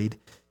buried,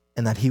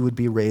 and that he would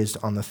be raised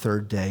on the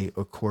third day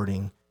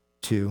according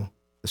to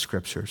the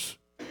scriptures.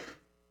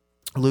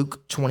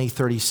 Luke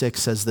 20:36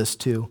 says this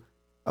too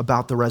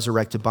about the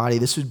resurrected body.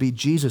 This would be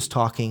Jesus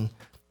talking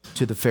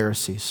to the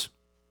Pharisees.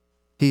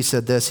 He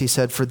said this, he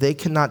said, "For they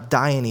cannot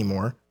die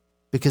anymore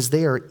because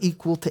they are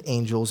equal to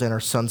angels and are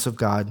sons of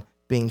God,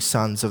 being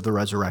sons of the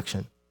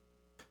resurrection."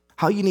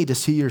 How you need to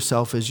see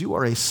yourself is you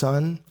are a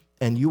son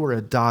and you are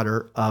a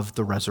daughter of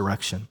the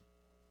resurrection.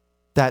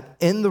 That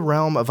in the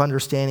realm of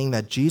understanding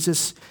that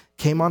Jesus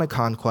came on a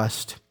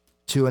conquest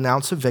to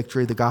announce a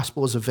victory, the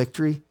gospel is a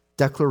victory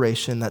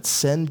declaration that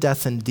sin,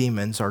 death, and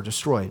demons are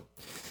destroyed.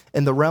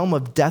 In the realm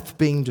of death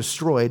being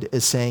destroyed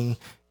is saying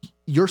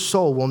your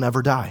soul will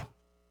never die.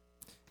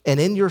 And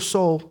in your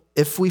soul,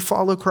 if we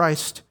follow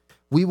Christ,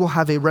 we will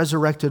have a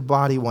resurrected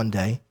body one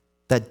day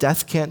that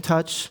death can't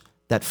touch,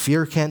 that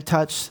fear can't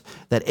touch,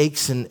 that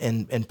aches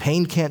and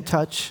pain can't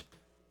touch,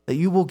 that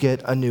you will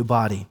get a new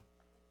body.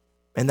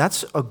 And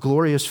that's a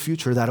glorious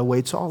future that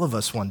awaits all of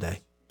us one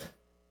day.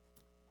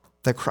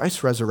 That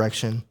Christ's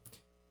resurrection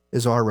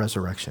is our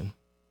resurrection.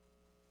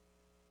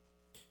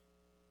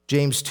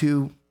 James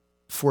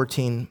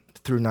 2:14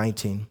 through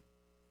 19,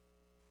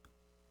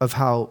 of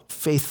how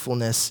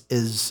faithfulness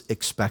is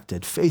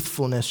expected.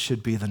 Faithfulness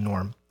should be the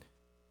norm.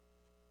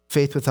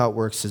 Faith without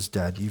works is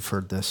dead. You've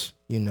heard this.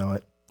 You know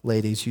it.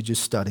 Ladies, you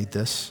just studied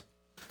this.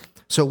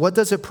 So what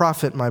does it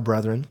profit, my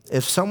brethren,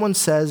 if someone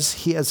says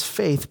he has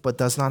faith but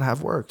does not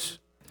have works?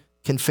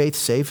 Can faith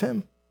save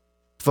him?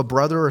 If a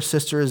brother or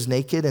sister is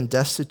naked and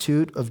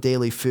destitute of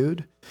daily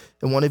food,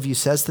 and one of you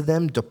says to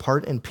them,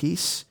 "Depart in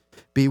peace,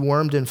 be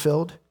warmed and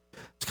filled,"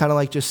 it's kind of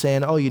like just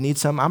saying, "Oh, you need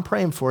some? I'm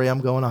praying for you.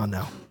 I'm going on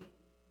now."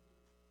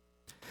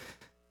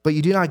 But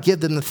you do not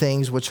give them the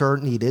things which are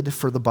needed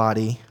for the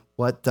body.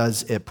 What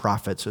does it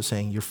profit? So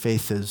saying your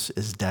faith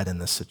is dead in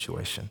this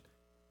situation.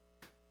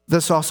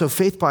 Thus also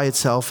faith by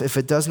itself, if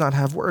it does not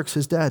have works,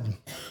 is dead.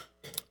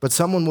 But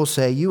someone will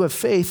say, "You have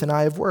faith and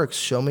I have works.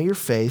 Show me your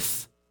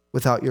faith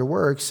without your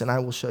works, and I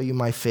will show you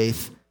my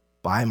faith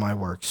by my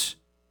works.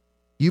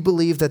 You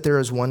believe that there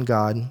is one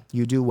God.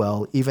 You do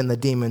well. Even the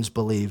demons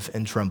believe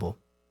and tremble."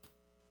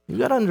 You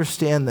got to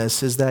understand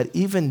this, is that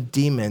even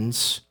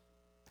demons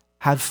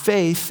have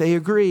faith. They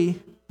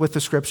agree with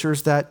the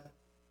scriptures that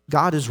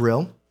God is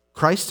real,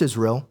 Christ is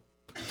real.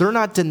 They're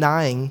not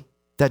denying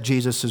that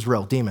Jesus is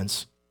real,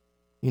 demons.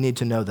 You need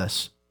to know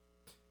this.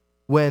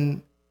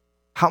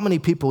 How many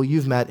people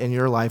you've met in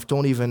your life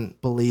don't even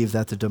believe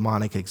that the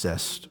demonic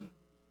exists?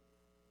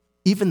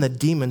 Even the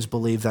demons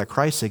believe that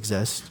Christ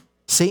exists.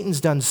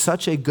 Satan's done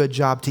such a good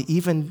job to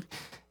even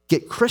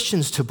get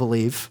Christians to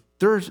believe.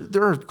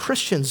 There are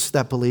Christians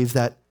that believe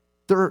that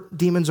their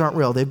demons aren't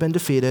real. They've been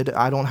defeated.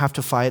 I don't have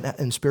to fight.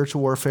 And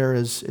spiritual warfare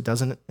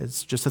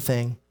it's just a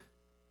thing.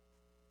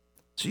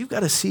 So you've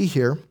got to see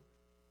here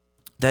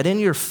that in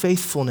your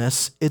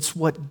faithfulness, it's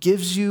what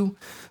gives you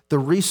the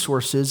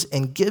resources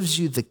and gives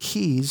you the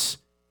keys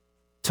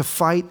to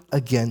fight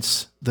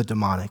against the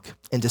demonic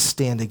and to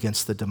stand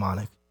against the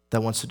demonic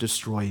that wants to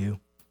destroy you,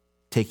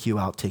 take you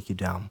out, take you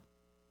down.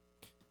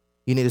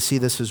 You need to see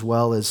this as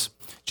well as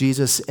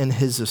Jesus in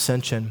his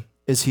ascension,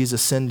 as he's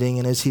ascending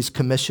and as he's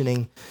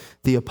commissioning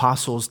the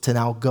apostles to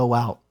now go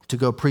out, to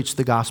go preach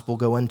the gospel,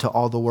 go into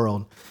all the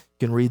world.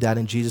 You can read that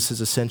in Jesus'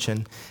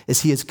 ascension,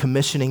 as he is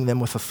commissioning them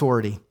with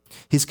authority.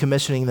 He's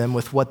commissioning them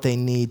with what they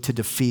need to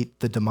defeat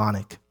the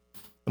demonic.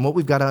 And what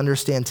we've got to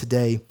understand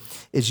today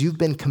is you've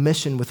been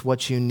commissioned with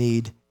what you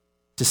need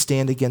to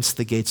stand against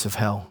the gates of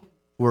hell,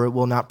 where it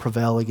will not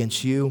prevail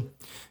against you,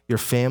 your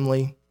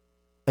family,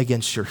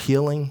 against your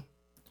healing,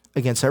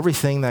 against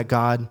everything that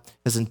God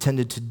has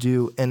intended to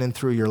do in and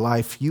through your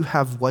life. You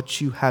have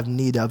what you have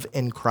need of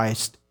in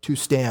Christ to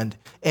stand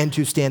and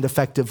to stand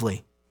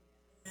effectively.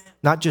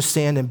 Not just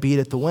stand and beat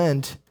at the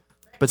wind,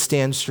 but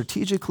stand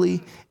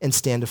strategically and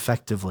stand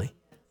effectively.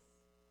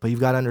 But you've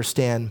got to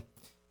understand,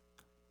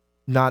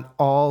 not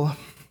all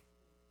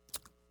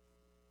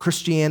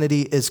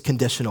Christianity is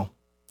conditional.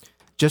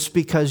 Just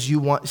because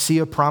you see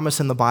a promise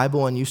in the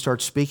Bible and you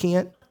start speaking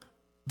it,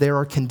 there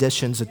are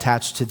conditions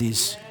attached to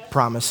these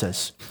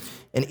promises.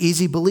 And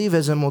easy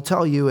believism will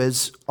tell you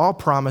is all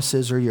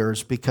promises are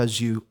yours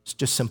because you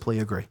just simply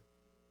agree.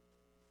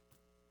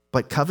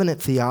 But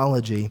covenant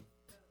theology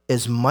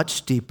is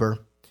much deeper,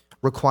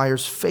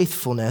 requires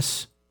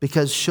faithfulness,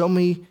 because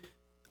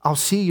I'll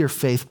see your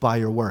faith by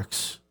your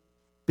works,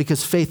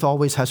 because faith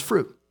always has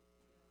fruit.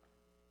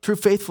 True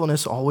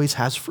faithfulness always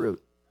has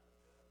fruit.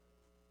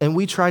 And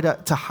we try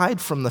to hide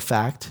from the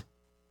fact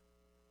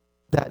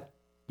that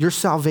your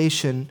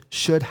salvation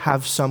should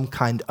have some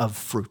kind of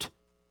fruit.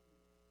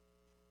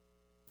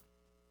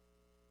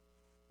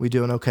 We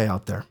doing okay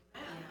out there?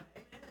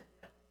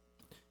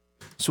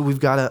 So we've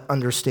got to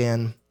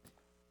understand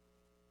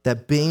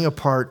that being a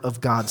part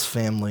of God's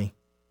family,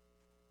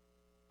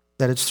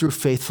 that it's through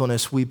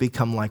faithfulness we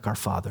become like our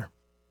Father.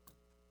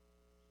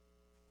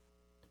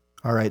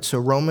 All right, so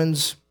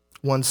Romans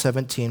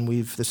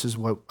 1:17, this is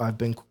what I've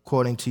been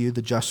quoting to you,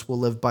 the just will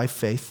live by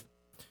faith.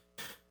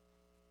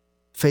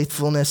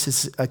 Faithfulness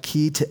is a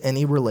key to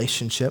any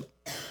relationship.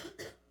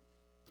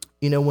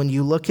 when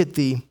you look at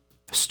the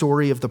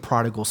story of the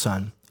prodigal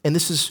son, and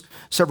this is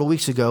several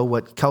weeks ago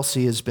what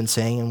Kelsey has been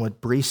saying and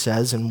what Bree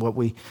says, and what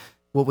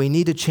we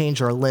need to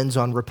change our lens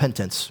on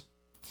repentance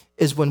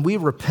is when we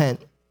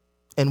repent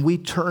and we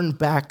turn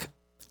back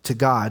to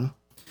God.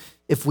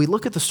 If we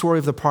look at the story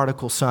of the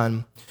prodigal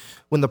son,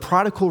 when the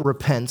prodigal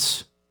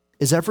repents,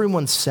 is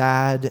everyone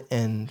sad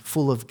and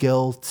full of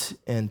guilt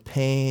and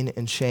pain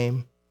and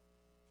shame?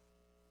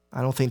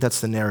 I don't think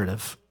that's the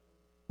narrative.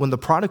 When the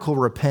prodigal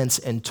repents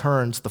and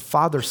turns, the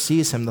father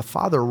sees him, the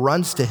father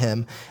runs to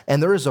him,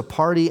 and there is a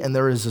party and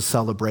there is a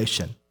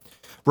celebration.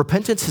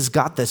 Repentance has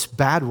got this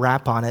bad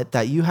rap on it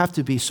that you have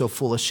to be so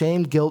full of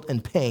shame, guilt,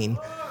 and pain.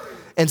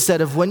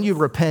 Instead of when you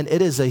repent,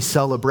 it is a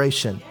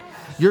celebration.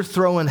 You're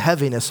throwing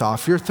heaviness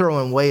off. You're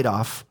throwing weight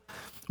off.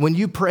 When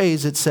you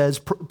praise, it says,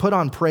 put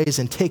on praise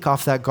and take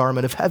off that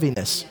garment of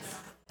heaviness.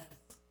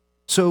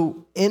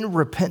 So in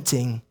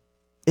repenting,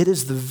 it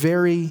is the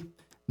very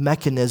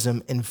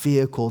mechanism and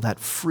vehicle that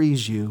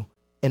frees you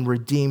and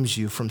redeems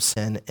you from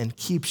sin and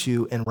keeps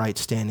you in right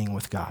standing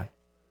with God.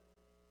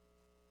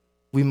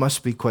 We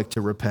must be quick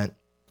to repent,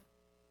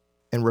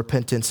 and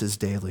repentance is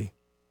daily.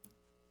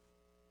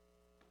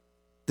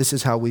 This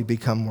is how we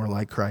become more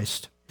like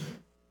Christ.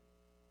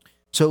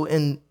 So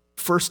in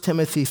 1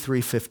 Timothy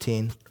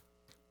 3:15,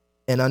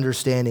 and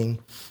understanding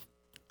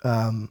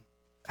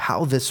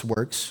how this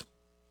works,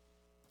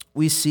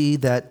 we see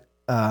that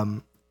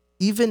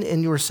even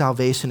in your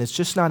salvation, it's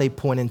just not a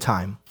point in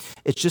time.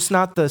 It's just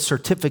not the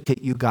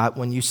certificate you got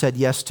when you said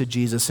yes to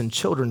Jesus in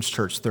children's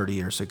church 30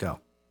 years ago.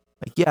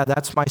 Like, yeah,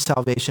 that's my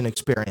salvation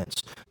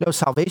experience. No,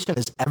 salvation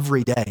is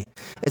every day.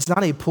 It's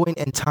not a point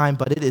in time,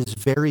 but it is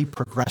very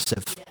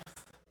progressive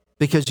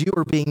because you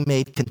are being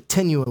made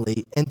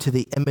continually into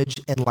the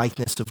image and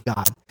likeness of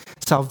God.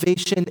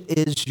 Salvation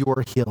is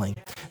your healing.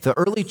 The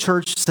early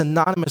church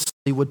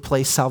synonymously would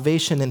place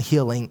salvation and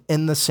healing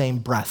in the same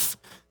breath.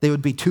 They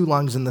would be two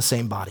lungs in the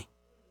same body.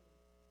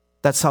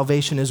 That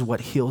salvation is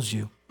what heals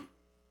you.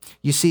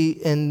 You see,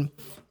 in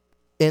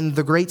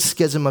the great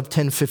schism of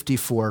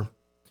 1054,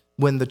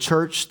 when the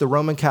church, the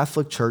Roman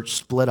Catholic Church,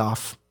 split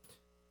off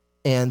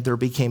and there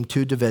became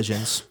two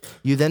divisions,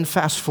 you then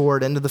fast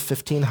forward into the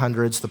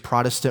 1500s, the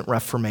Protestant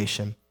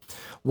Reformation.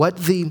 What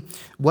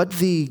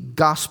the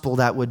gospel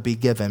that would be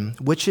given,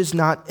 which is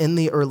not in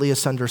the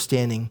earliest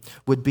understanding,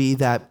 would be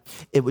that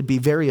it would be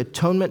very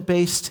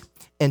atonement-based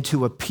and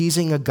to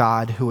appeasing a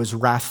God who is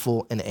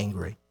wrathful and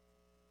angry.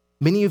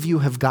 Many of you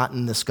have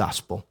gotten this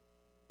gospel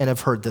and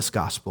have heard this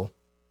gospel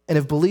and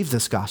have believed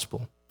this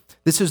gospel.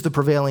 This is the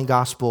prevailing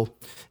gospel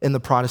in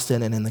the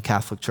Protestant and in the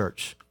Catholic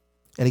Church.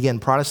 And again,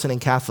 Protestant and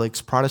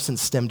Catholics,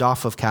 Protestants stemmed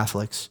off of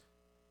Catholics.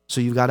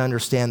 So you've got to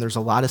understand there's a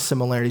lot of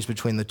similarities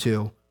between the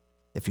two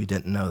if you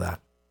didn't know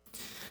that.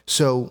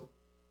 So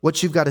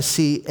what you've got to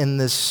see in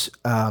this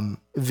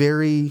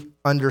very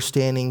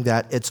understanding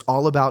that it's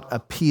all about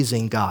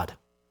appeasing God.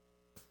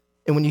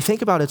 And when you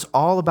think about it's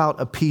all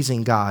about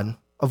appeasing God,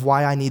 of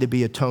why I need to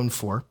be atoned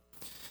for,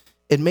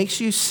 it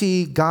makes you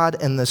see God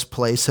in this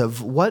place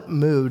of what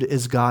mood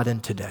is God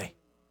in today?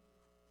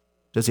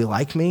 Does he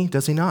like me?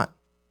 Does he not?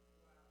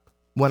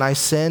 When I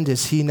sinned,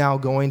 is he now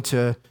going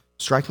to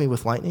strike me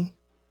with lightning?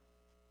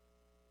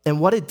 And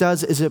what it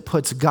does is it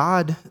puts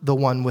God, the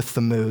one with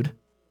the mood,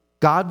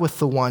 God with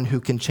the one who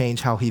can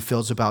change how he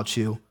feels about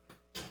you.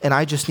 And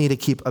I just need to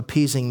keep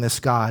appeasing this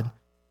God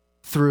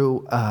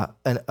through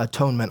an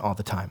atonement all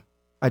the time.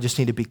 I just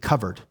need to be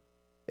covered.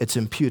 It's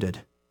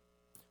imputed.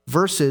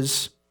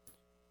 Versus,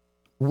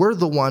 we're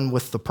the one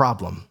with the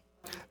problem.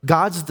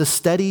 God's the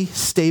steady,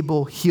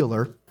 stable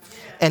healer,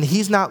 and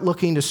he's not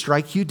looking to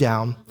strike you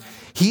down.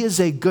 He is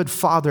a good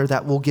father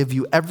that will give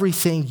you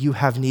everything you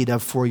have need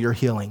of for your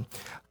healing.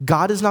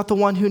 God is not the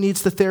one who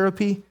needs the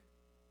therapy.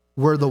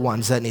 We're the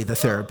ones that need the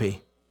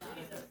therapy.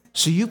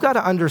 So you've got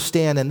to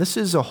understand, and this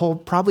is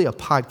probably a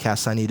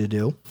podcast I need to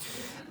do,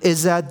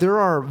 is that there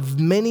are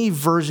many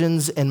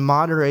versions and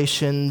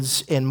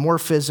moderations and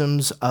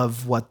morphisms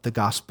of what the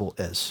gospel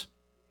is.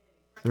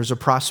 There's a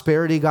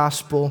prosperity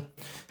gospel.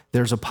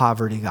 There's a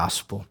poverty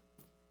gospel.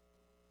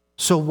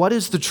 So what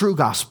is the true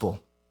gospel?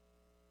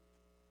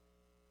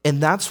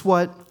 And that's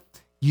what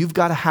you've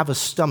got to have a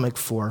stomach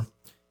for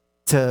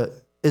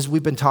as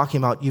we've been talking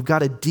about, you've got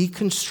to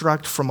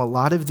deconstruct from a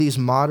lot of these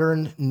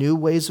modern new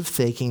ways of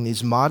thinking,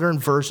 these modern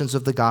versions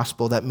of the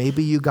gospel that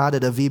maybe you got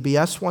at a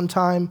VBS one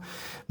time,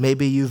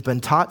 maybe you've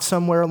been taught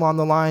somewhere along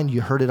the line,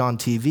 you heard it on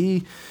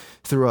TV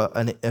through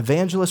an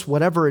evangelist,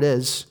 whatever it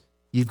is,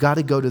 you've got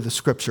to go to the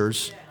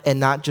scriptures and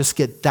not just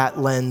get that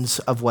lens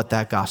of what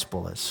that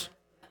gospel is.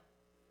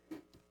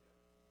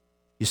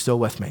 You still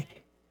with me?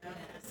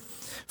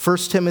 1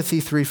 Timothy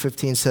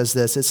 3:15 says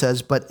this, it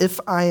says, "But if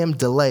I am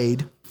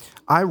delayed,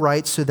 I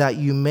write so that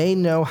you may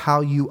know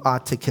how you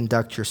ought to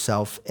conduct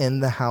yourself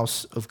in the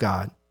house of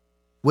God,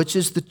 which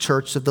is the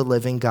church of the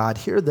living God."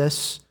 Hear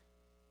this,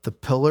 the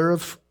pillar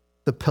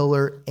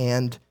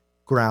and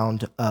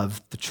ground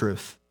of the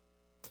truth.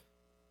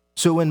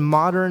 So in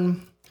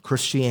modern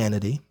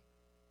Christianity,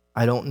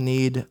 I don't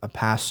need a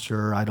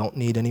pastor. I don't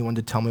need anyone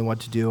to tell me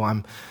what to do.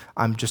 I'm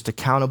just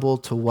accountable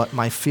to what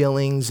my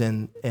feelings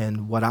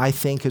and what I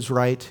think is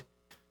right.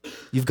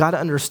 You've got to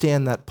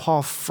understand that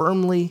Paul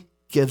firmly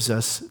gives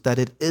us that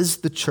it is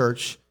the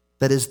church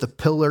that is the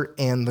pillar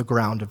and the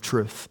ground of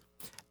truth.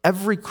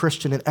 Every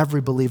Christian and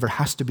every believer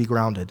has to be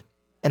grounded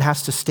and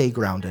has to stay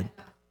grounded.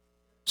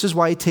 This is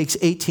why it takes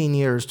 18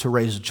 years to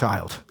raise a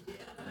child.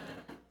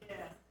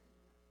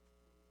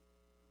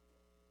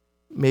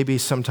 Maybe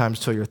sometimes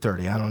till you're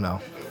 30, I don't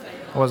know.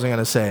 I wasn't going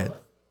to say it.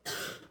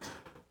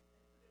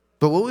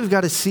 But what we've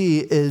got to see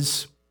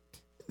is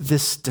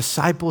this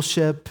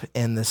discipleship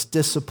and this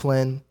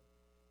discipline,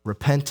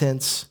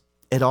 repentance,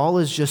 it all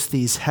is just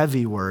these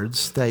heavy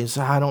words that you say,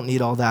 I don't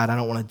need all that, I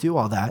don't want to do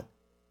all that.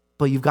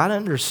 But you've got to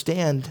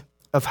understand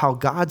of how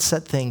God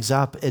set things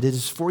up. It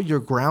is for your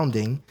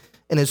grounding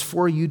and it's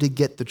for you to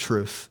get the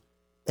truth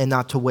and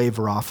not to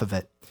waver off of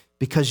it.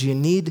 Because you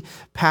need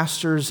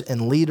pastors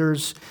and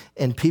leaders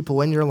and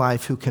people in your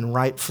life who can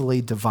rightfully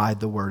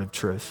divide the word of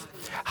truth.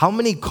 How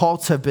many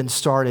cults have been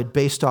started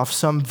based off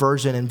some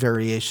version and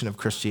variation of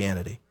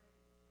Christianity?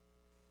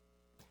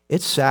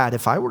 It's sad.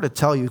 If I were to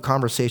tell you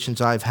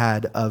conversations I've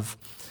had of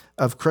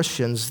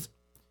Christians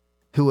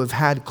who have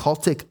had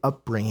cultic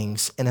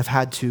upbringings and have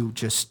had to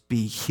just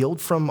be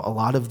healed from a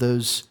lot of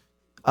those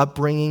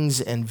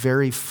upbringings and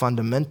very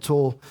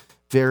fundamental,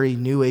 very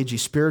new agey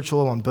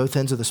spiritual on both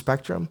ends of the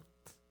spectrum,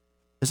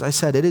 as I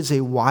said, it is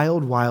a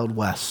wild, wild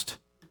west,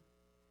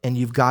 and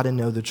you've got to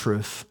know the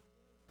truth.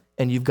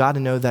 And you've got to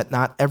know that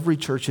not every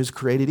church is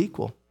created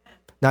equal.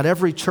 Not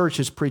every church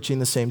is preaching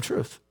the same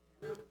truth.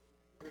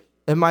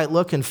 It might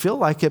look and feel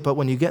like it, but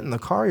when you get in the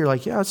car, you're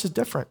like, yeah, this is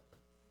different.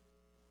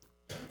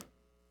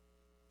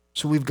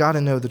 So we've got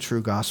to know the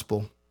true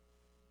gospel.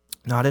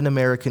 Not an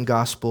American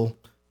gospel,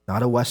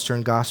 not a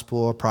Western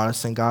gospel, a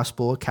Protestant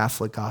gospel, a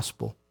Catholic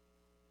gospel.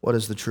 What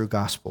is the true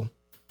gospel?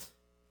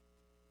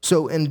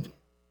 So in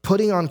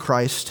putting on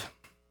Christ,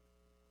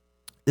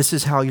 this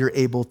is how you're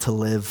able to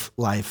live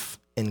life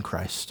in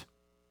Christ.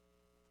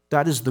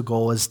 That is the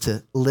goal, is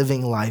to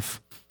living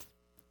life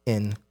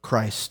in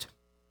Christ.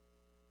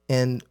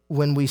 And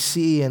when we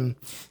see, and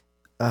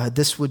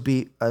this would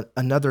be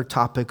another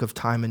topic of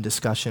time and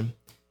discussion,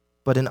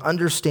 but in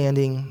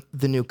understanding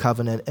the new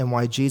covenant and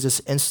why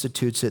Jesus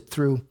institutes it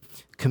through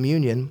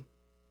communion,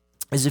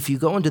 is if you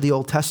go into the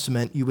Old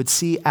Testament, you would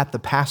see at the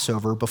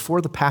Passover, before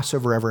the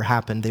Passover ever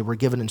happened, they were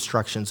given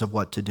instructions of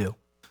what to do.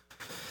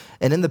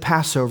 And in the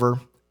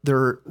Passover,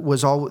 there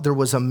was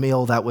a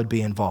meal that would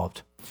be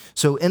involved.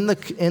 So in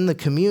the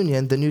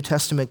communion, the New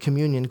Testament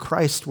communion,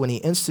 Christ, when he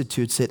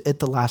institutes it at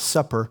the Last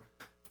Supper,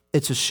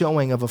 it's a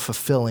showing of a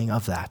fulfilling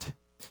of that,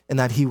 and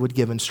that he would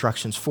give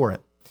instructions for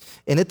it.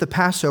 And at the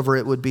Passover,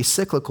 it would be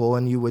cyclical,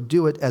 and you would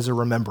do it as a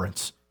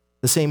remembrance.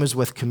 The same as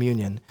with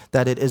communion,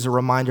 that it is a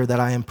reminder that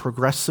I am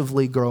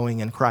progressively growing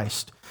in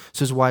Christ.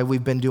 This is why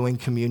we've been doing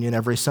communion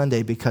every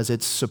Sunday, because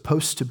it's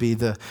supposed to be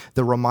the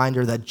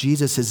reminder that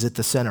Jesus is at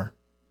the center.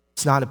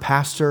 It's not a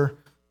pastor,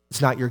 it's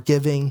not your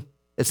giving,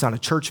 it's not a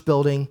church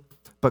building,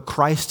 but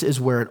Christ is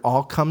where it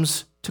all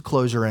comes to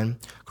closure in.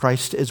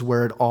 Christ is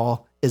where it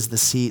all is the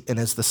seat and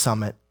is the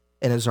summit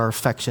and is our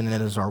affection and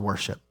it is our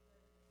worship.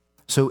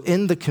 So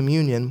in the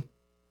communion,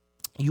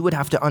 you would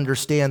have to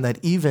understand that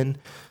even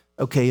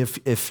okay,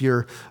 if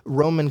you're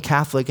Roman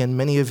Catholic, and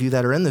many of you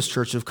that are in this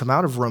church have come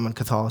out of Roman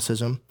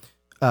Catholicism,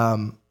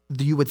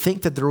 you would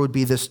think that there would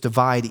be this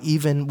divide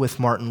even with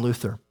Martin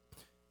Luther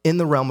in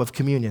the realm of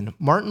communion.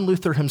 Martin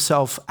Luther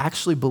himself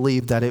actually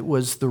believed that it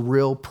was the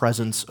real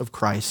presence of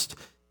Christ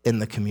in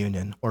the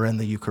communion or in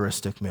the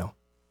Eucharistic meal.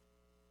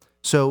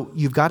 So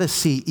you've got to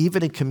see,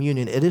 even in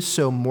communion, it is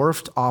so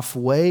morphed off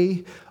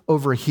way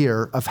over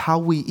here of how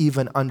we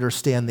even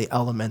understand the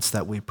elements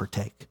that we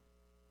partake.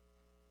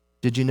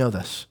 Did you know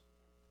this?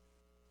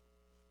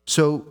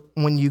 So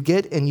when you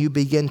get and you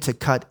begin to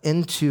cut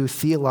into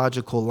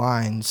theological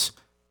lines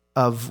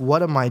of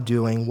what am I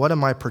doing, what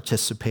am I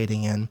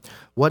participating in,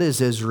 what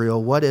is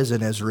Israel, what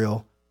isn't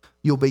Israel,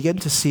 you'll begin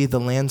to see the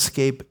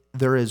landscape.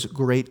 There is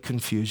great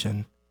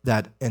confusion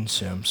that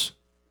ensues.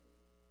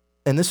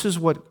 And this is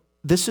what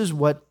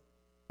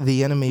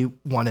the enemy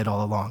wanted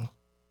all along.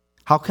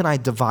 How can I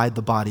divide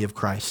the body of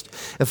Christ?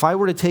 If I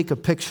were to take a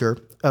picture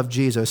of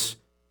Jesus,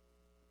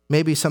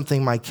 maybe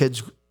something my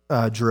kids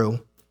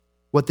drew,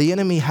 what the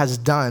enemy has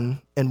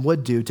done and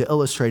would do to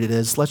illustrate it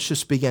is, let's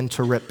just begin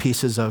to rip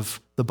pieces of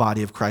the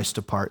body of Christ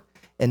apart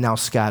and now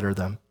scatter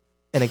them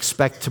and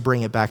expect to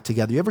bring it back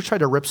together. You ever try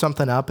to rip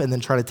something up and then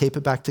try to tape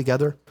it back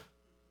together?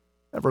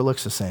 Never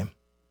looks the same.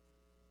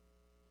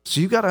 So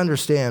you got to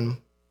understand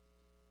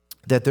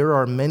that there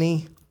are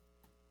many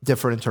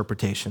different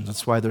interpretations.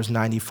 That's why there's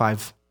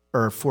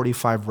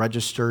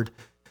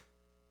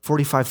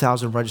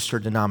 45,000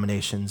 registered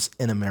denominations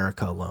in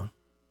America alone.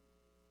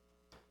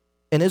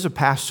 And as a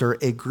pastor,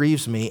 it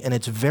grieves me, and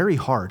it's very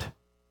hard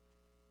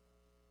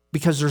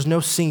because there's no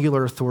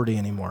singular authority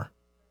anymore.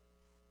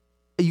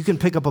 You can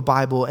pick up a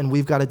Bible, and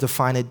we've got to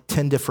define it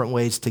 10 different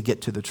ways to get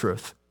to the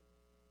truth.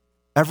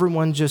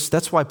 Everyone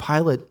that's why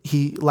Pilate,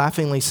 he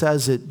laughingly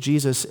says at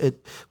Jesus,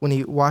 when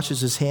he washes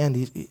his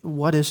hand,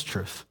 what is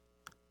truth?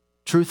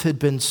 Truth had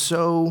been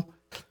so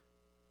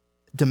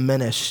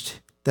diminished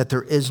that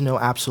there is no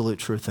absolute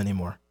truth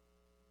anymore.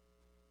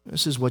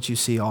 This is what you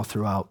see all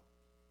throughout,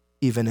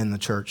 even in the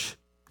church.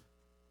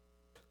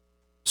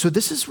 So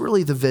this is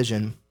really the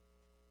vision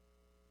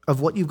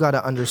of what you've got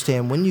to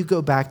understand when you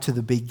go back to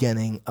the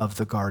beginning of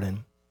the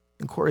garden.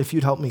 And Corey, if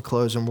you'd help me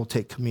close and we'll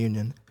take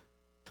communion,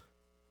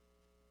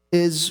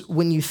 is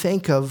when you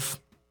think of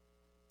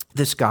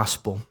this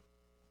gospel,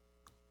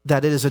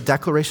 that it is a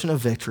declaration of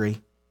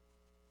victory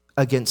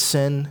against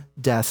sin,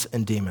 death,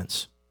 and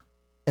demons,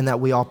 and that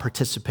we all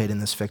participate in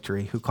this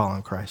victory who call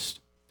on Christ.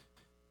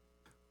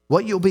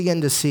 What you'll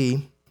begin to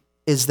see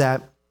is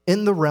that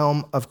in the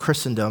realm of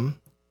Christendom,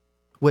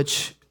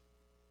 which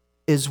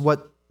is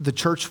what the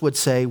church would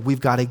say, we've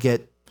got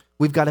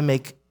to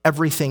make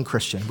everything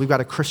Christian. We've got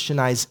to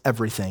Christianize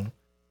everything.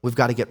 We've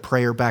got to get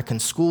prayer back in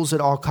schools at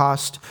all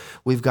cost.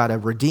 We've got to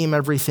redeem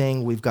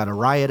everything. We've got to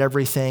riot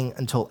everything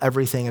until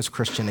everything is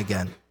Christian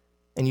again.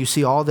 And you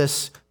see all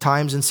this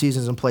times and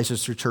seasons and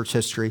places through church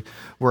history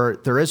where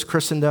there is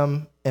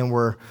Christendom and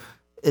where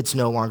it's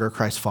no longer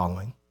Christ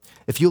following.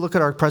 If you look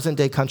at our present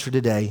day country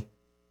today,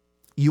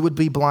 you would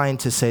be blind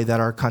to say that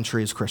our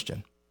country is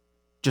Christian.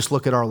 Just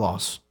look at our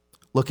laws.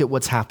 Look at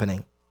what's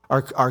happening.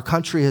 Our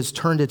country has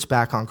turned its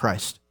back on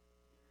Christ.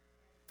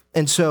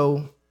 And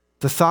so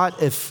the thought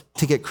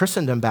to get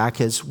Christendom back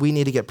is we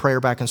need to get prayer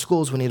back in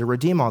schools. We need to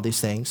redeem all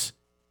these things.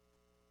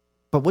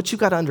 But what you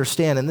got to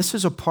understand, and this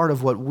is a part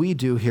of what we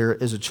do here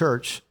as a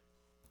church,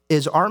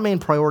 is our main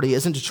priority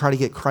isn't to try to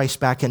get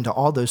Christ back into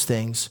all those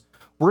things.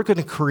 We're going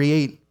to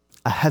create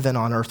a heaven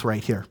on earth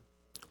right here.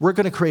 We're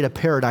going to create a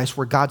paradise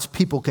where God's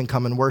people can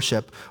come and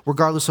worship,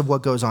 regardless of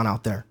what goes on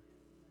out there.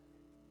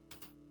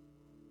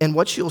 And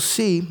what you'll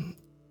see,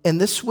 and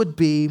this would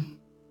be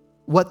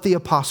what the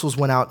apostles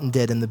went out and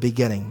did in the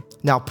beginning.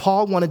 Now,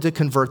 Paul wanted to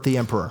convert the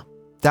emperor.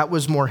 That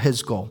was more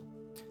his goal.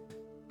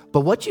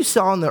 But what you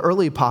saw in the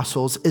early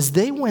apostles is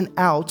they went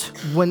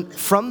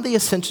from the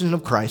ascension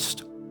of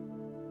Christ,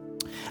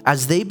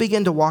 as they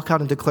began to walk out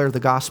and declare the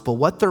gospel,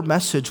 what their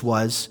message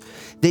was,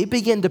 they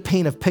began to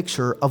paint a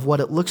picture of what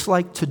it looks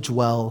like to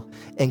dwell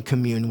and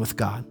commune with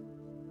God.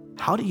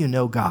 How do you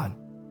know God?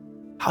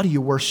 How do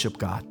you worship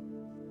God?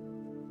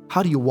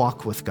 How do you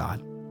walk with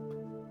God?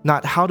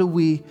 Not how do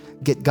we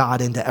get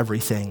God into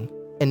everything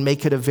and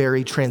make it a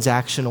very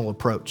transactional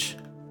approach.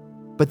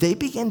 But they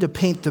began to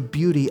paint the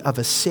beauty of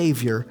a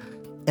Savior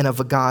and of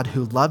a God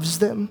who loves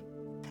them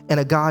and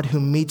a God who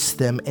meets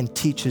them and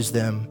teaches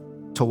them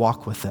to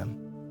walk with them.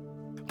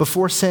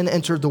 Before sin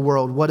entered the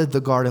world, what did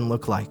the garden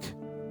look like?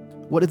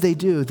 What did they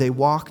do? They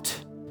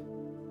walked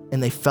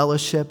and they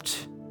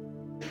fellowshipped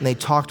and they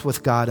talked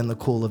with God in the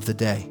cool of the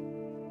day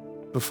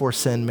before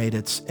sin made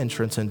its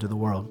entrance into the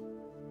world.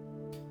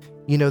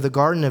 You know, the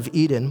Garden of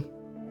Eden,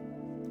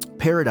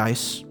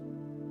 paradise,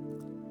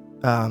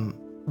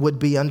 would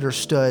be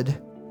understood,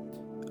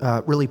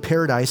 really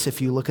paradise,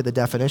 if you look at the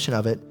definition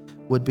of it,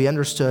 would be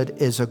understood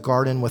as a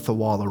garden with a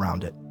wall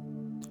around it.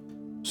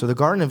 So the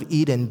Garden of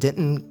Eden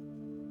didn't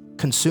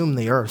consume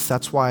the earth.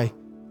 That's why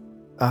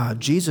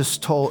God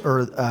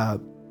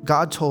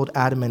told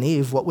Adam and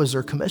Eve what was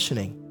their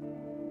commissioning?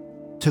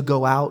 To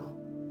go out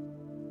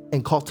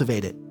and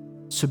cultivate it,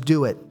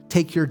 subdue it,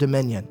 take your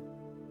dominion.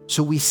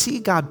 So we see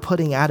God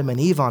putting Adam and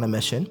Eve on a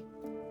mission.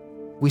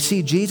 We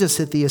see Jesus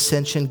at the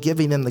ascension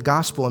giving them the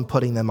gospel and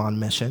putting them on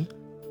mission.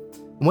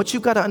 And what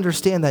you've got to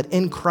understand that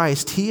in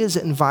Christ, he is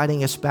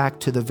inviting us back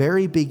to the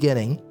very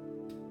beginning.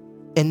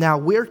 And now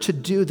we're to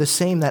do the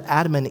same that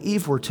Adam and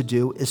Eve were to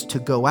do, is to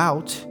go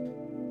out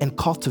and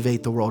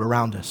cultivate the world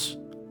around us.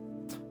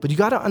 But you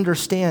got to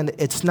understand,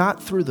 it's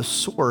not through the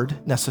sword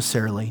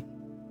necessarily.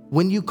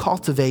 When you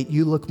cultivate,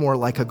 you look more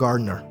like a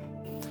gardener.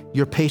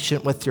 You're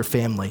patient with your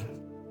family,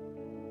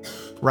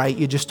 right?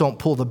 You just don't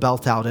pull the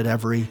belt out at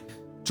every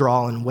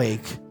draw and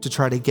wake to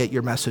try to get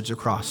your message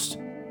across.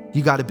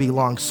 You got to be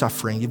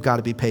long-suffering. You've got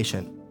to be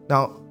patient.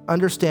 Now,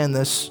 understand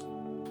this.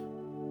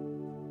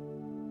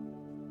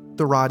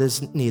 The rod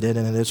is needed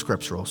and it is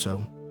scriptural,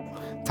 so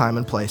time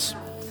and place.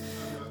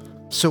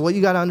 So what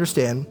you got to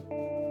understand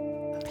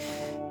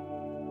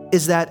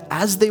is that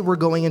as they were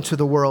going into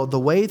the world, the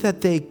way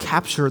that they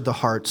captured the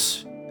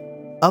hearts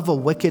of a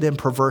wicked and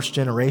perverse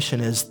generation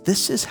is,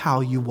 this is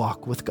how you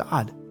walk with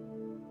God.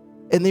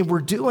 And they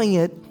were doing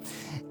it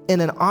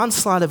in an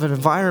onslaught of an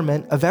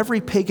environment of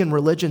every pagan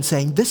religion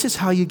saying, this is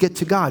how you get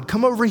to God.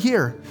 Come over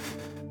here.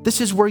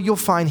 This is where you'll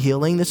find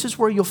healing. This is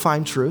where you'll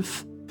find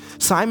truth.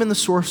 Simon the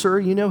sorcerer,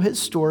 you know his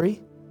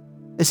story,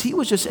 is he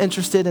was just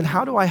interested in,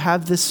 how do I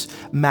have this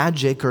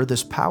magic or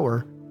this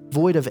power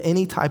void of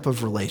any type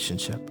of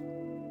relationship?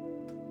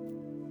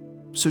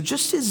 So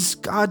just as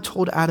God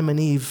told Adam and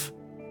Eve,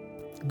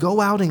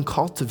 go out and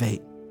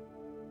cultivate.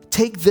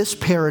 Take this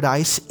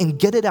paradise and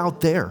get it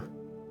out there.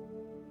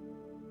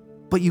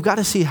 But you got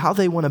to see how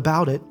they went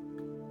about it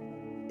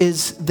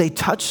is they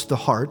touched the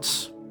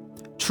hearts.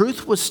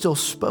 Truth was still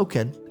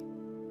spoken.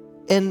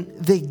 And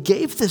they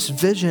gave this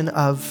vision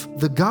of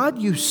the God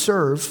you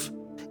serve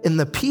and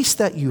the peace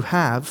that you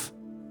have,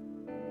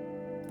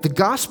 the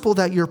gospel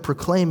that you're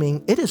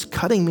proclaiming, it is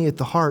cutting me at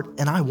the heart,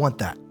 and I want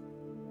that.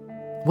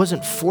 It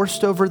wasn't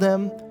forced over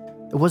them.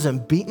 It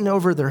wasn't beaten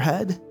over their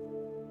head.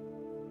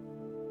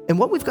 And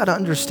what we've got to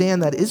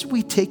understand that is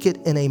we take it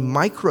in a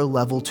micro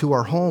level to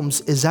our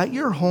homes, is that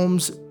your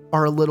homes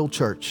are a little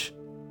church.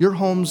 Your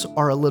homes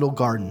are a little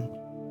garden.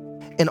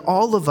 And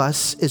all of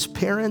us as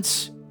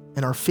parents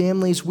and our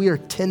families, we are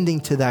tending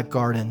to that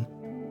garden.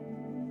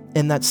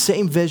 And that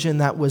same vision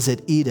that was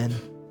at Eden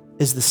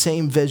is the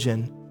same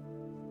vision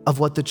of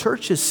what the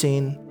church has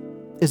seen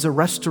is a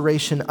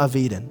restoration of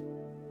Eden.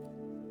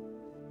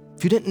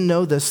 If you didn't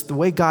know this, the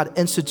way God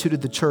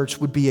instituted the church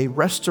would be a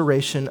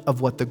restoration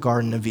of what the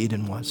Garden of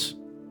Eden was.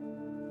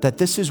 That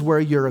this is where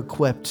you're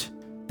equipped.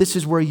 This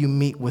is where you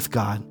meet with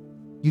God.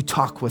 You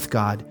talk with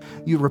God.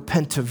 You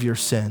repent of your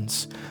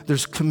sins.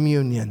 There's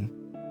communion.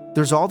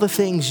 There's all the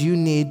things you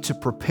need to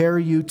prepare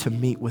you to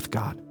meet with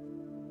God.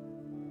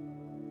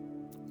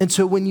 And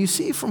so when you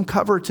see from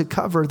cover to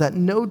cover that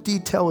no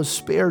detail is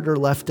spared or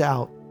left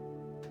out,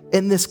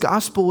 and this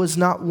gospel is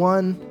not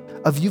one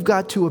of you've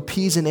got to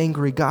appease an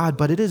angry God,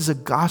 but it is a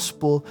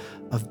gospel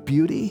of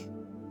beauty.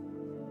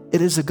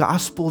 It is a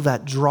gospel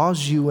that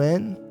draws you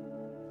in.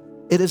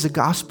 It is a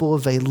gospel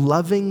of a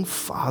loving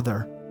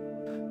Father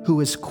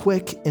who is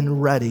quick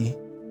and ready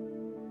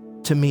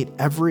to meet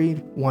every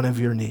one of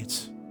your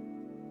needs.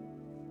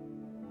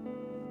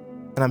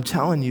 And I'm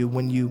telling you,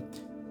 when you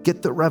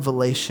get the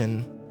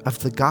revelation of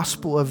the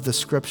gospel of the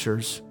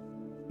scriptures,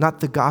 not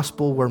the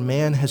gospel where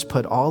man has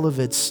put all of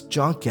its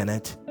junk in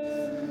it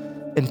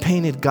and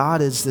painted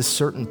God as this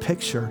certain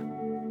picture,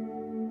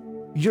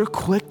 you're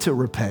quick to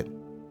repent.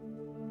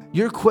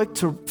 You're quick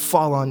to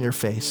fall on your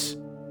face.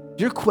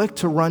 You're quick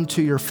to run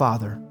to your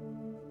Father,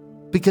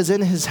 because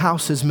in his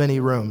house is many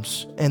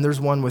rooms, and there's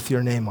one with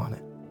your name on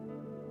it.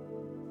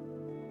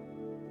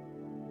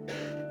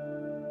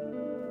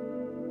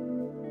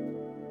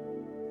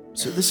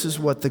 So this is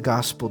what the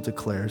gospel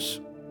declares.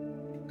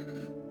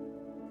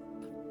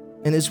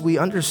 And as we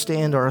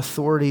understand our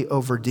authority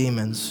over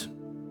demons,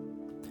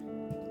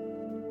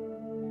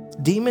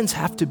 demons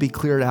have to be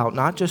cleared out,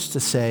 not just to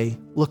say,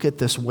 look at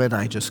this win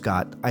I just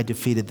got. I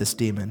defeated this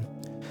demon.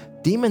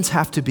 Demons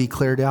have to be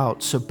cleared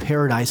out so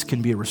paradise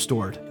can be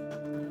restored.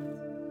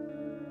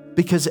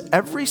 Because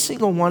every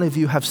single one of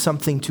you have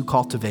something to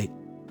cultivate.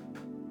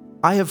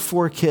 I have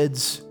 4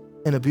 kids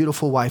and a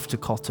beautiful wife to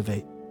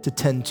cultivate, to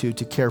tend to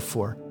care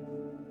for,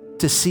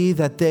 to see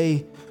that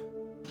they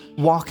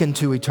walk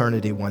into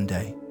eternity one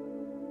day.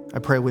 I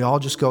pray we all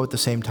just go at the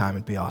same time.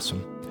 It'd be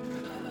awesome.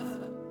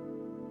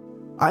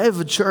 I have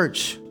a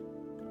church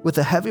with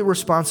a heavy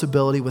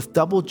responsibility, with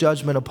double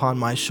judgment upon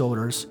my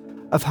shoulders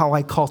of how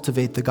I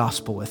cultivate the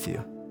gospel with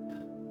you.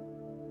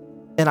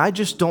 And I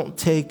just don't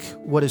take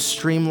what is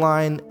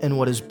streamlined and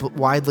what is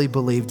widely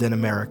believed in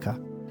America.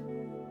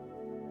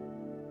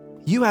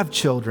 You have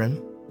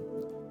children.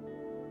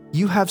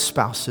 You have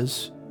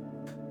spouses.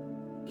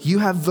 You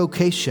have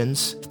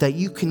vocations that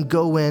you can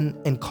go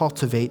in and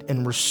cultivate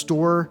and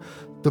restore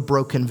the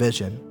broken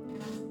vision.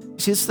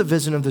 See, it's the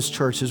vision of this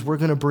church is we're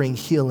going to bring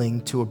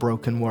healing to a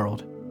broken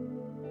world.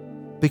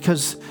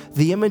 Because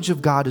the image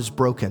of God is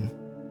broken.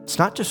 It's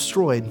not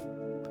destroyed.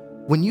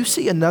 When you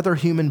see another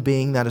human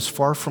being that is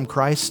far from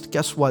Christ,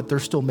 guess what? They're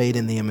still made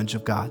in the image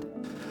of God.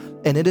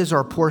 And it is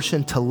our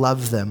portion to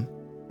love them.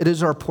 It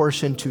is our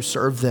portion to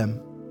serve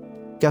them.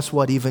 Guess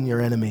what? Even your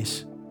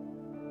enemies.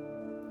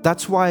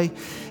 That's why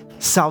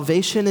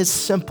salvation is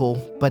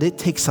simple, but it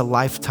takes a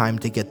lifetime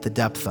to get the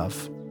depth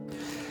of.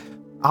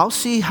 I'll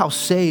see how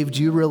saved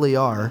you really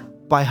are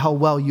by how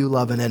well you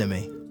love an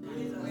enemy.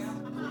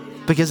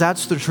 Because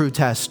that's the true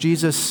test.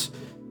 Jesus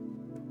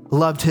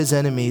loved his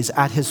enemies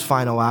at his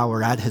final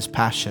hour, at his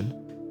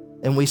passion.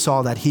 And we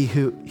saw that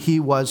he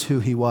was who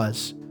he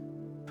was.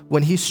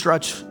 When he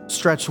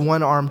stretched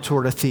one arm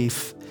toward a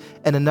thief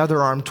and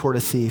another arm toward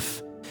a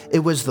thief, it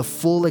was the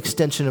full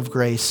extension of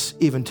grace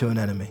even to an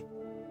enemy.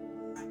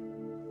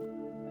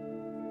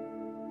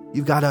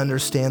 You've got to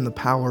understand the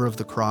power of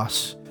the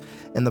cross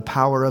and the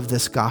power of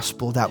this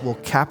gospel that will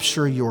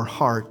capture your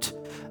heart,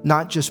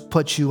 not just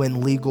put you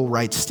in legal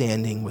right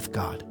standing with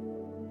God.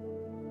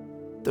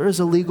 There is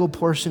a legal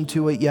portion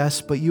to it,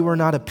 yes, but you are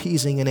not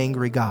appeasing an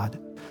angry God.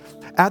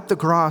 At the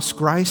cross,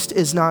 Christ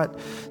is not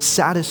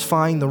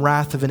satisfying the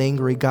wrath of an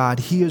angry God.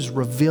 He is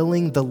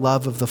revealing the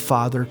love of the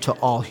Father to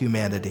all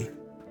humanity.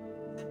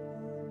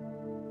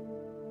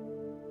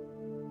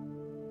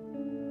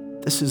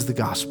 This is the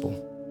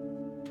gospel.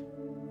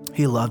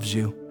 He loves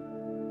you.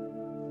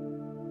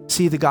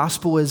 See, the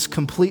gospel is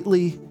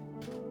completely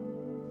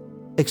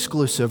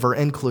exclusive or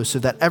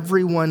inclusive, that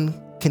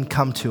everyone can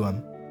come to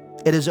him.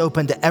 It is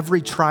open to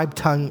every tribe,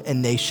 tongue,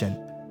 and nation.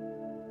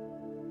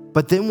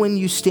 But then when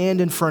you stand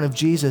in front of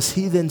Jesus,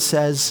 he then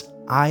says,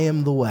 I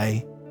am the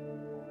way,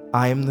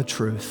 I am the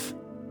truth,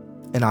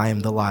 and I am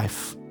the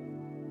life.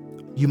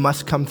 You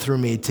must come through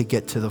me to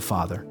get to the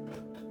Father.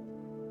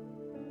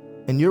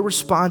 And your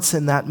response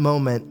in that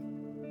moment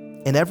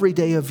in every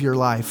day of your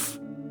life,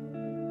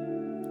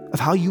 of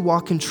how you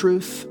walk in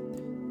truth.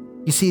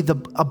 You see, the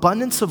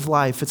abundance of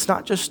life, it's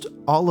not just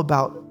all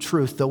about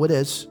truth, though it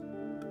is.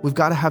 We've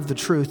got to have the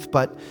truth,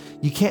 but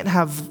you can't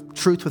have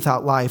truth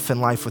without life and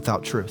life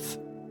without truth.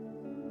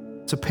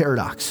 It's a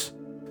paradox.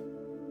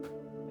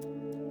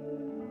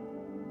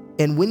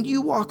 And when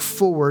you walk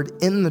forward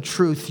in the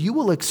truth, you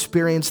will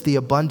experience the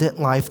abundant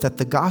life that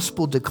the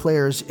gospel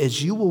declares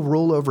is you will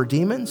rule over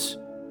demons,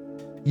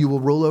 you will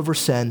rule over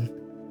sin,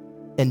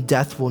 and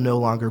death will no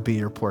longer be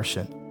your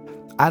portion.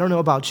 I don't know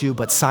about you,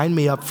 but sign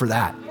me up for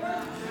that.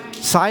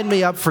 Sign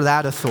me up for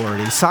that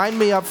authority. Sign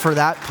me up for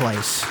that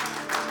place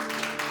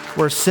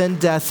where sin,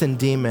 death, and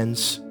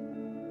demons,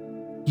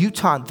 you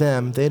taunt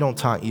them, they don't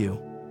taunt you.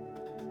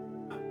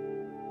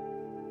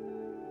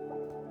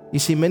 You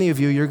see, many of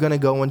you, you're going to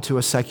go into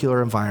a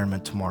secular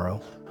environment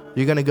tomorrow.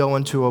 You're going to go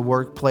into a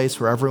workplace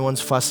where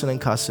everyone's fussing and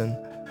cussing.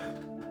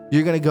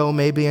 You're going to go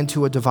maybe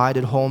into a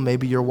divided home.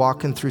 Maybe you're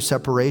walking through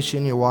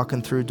separation. You're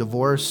walking through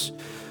divorce.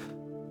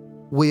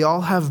 We all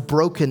have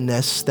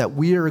brokenness that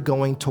we are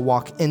going to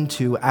walk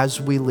into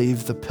as we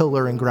leave the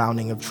pillar and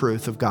grounding of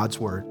truth of God's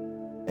word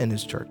and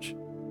his church.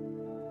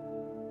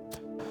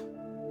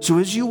 So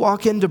as you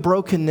walk into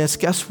brokenness,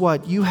 guess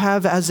what? You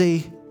have as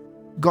a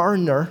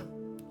gardener,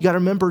 you got to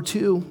remember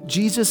too,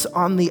 Jesus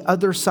on the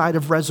other side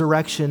of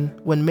resurrection,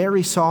 when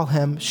Mary saw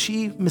him,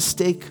 she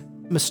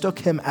mistook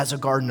him as a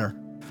gardener.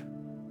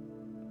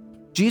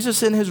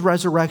 Jesus in his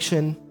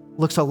resurrection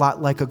looks a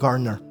lot like a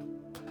gardener.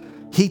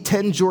 He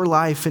tends your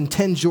life and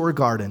tends your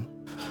garden.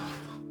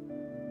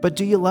 But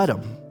do you let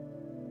him?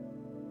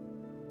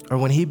 Or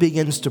when he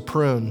begins to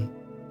prune,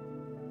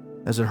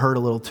 does it hurt a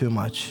little too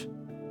much?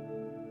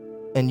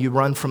 And you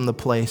run from the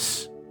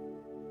place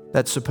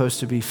that's supposed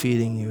to be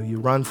feeding you. You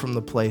run from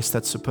the place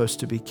that's supposed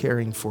to be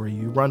caring for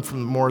you. You run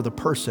from more the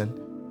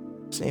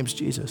person. His name's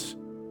Jesus.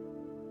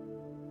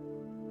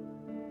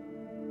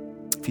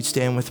 If you'd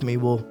stand with me,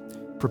 we'll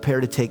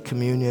prepare to take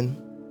communion.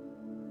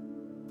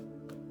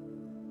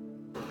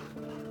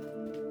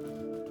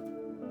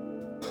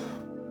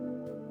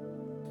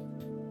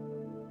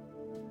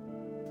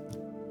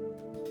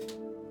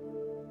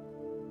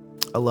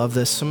 I love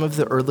this. Some of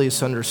the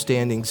earliest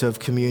understandings of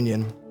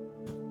communion,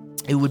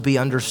 it would be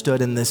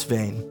understood in this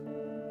vein,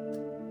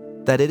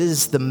 that it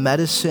is the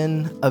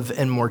medicine of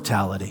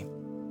immortality,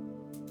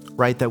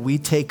 right? That we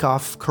take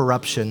off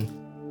corruption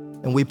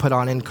and we put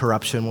on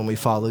incorruption when we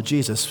follow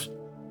Jesus.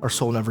 Our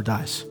soul never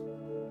dies.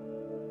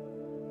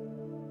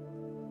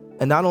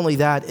 And not only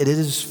that, it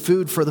is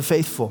food for the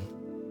faithful.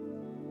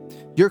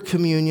 Your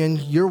communion,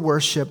 your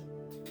worship,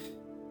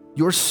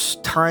 your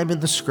time in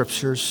the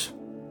scriptures,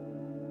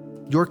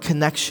 your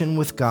connection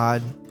with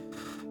God,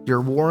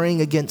 your warring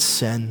against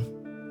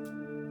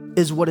sin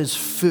is what is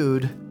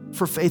food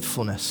for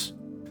faithfulness.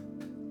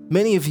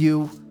 Many of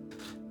you,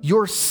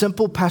 your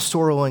simple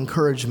pastoral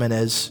encouragement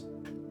is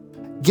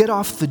get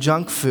off the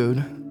junk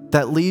food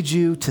that leads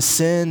you to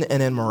sin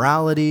and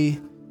immorality.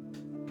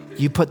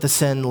 You put the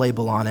sin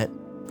label on it.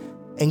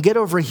 And get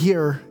over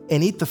here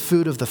and eat the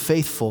food of the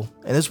faithful.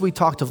 And as we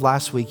talked of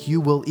last week, you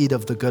will eat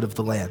of the good of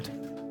the land.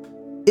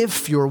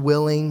 If you're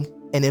willing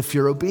and if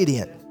you're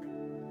obedient.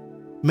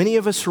 Many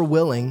of us are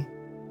willing,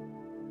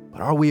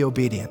 but are we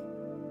obedient?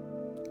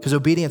 Because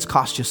obedience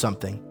costs you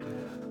something.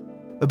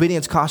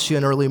 Obedience costs you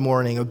an early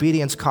morning.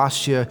 Obedience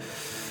costs you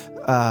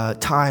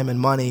time and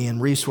money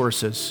and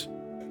resources.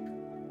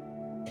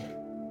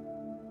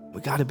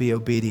 We got to be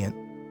obedient.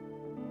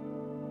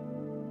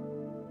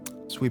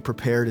 As we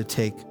prepare to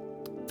take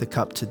the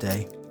cup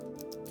today,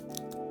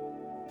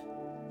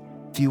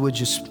 if you would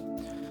just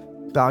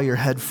bow your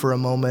head for a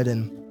moment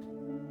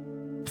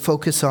and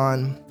focus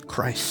on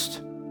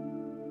Christ.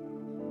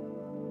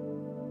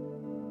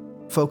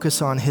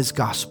 Focus on his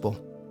gospel.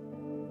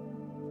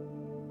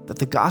 That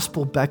the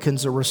gospel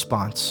beckons a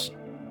response.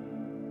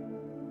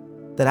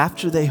 That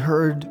after they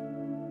heard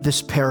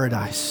this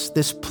paradise,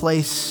 this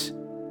place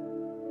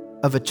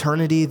of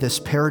eternity, this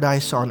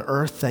paradise on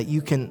earth, that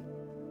you can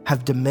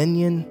have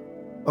dominion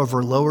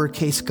over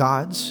lowercase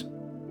gods,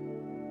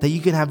 that you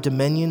can have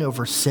dominion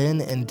over sin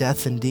and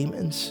death and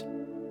demons,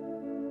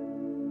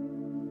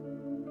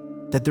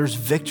 that there's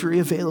victory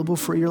available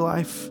for your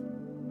life.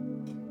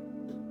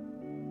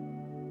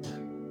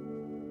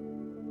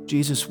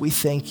 Jesus, we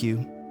thank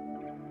you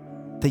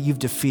that you've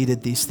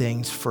defeated these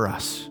things for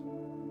us,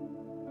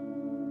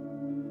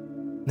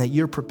 that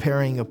you're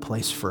preparing a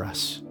place for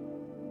us.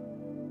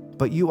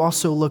 But you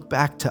also look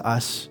back to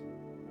us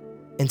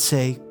and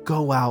say,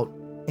 go out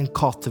and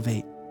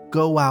cultivate,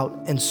 go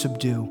out and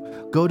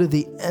subdue, go to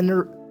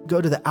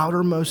the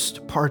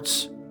outermost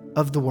parts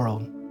of the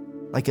world,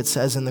 like it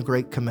says in the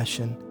Great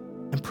Commission,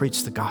 and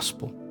preach the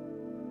gospel.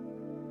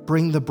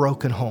 Bring the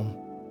broken home.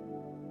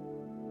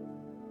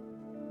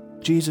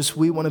 Jesus,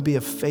 we want to be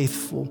a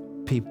faithful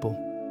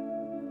people.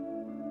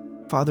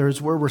 Father,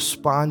 as we're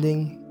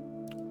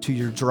responding to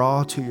your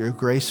draw, to your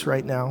grace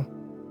right now,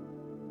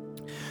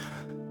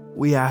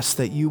 we ask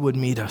that you would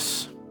meet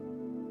us,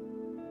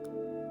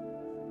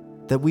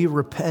 that we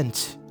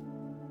repent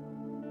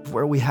of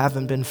where we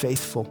haven't been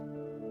faithful,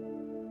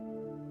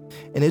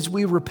 And as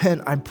we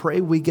repent, I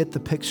pray we get the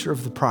picture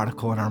of the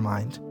prodigal in our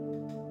mind.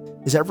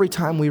 Is every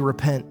time we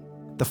repent,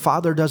 the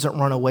Father doesn't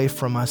run away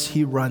from us,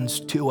 he runs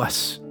to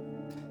us.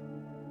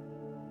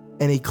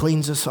 And he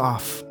cleans us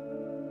off.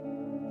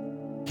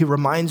 He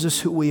reminds us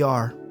who we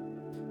are.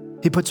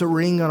 He puts a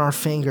ring on our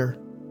finger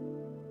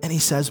and he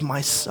says,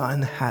 my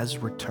son has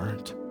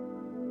returned.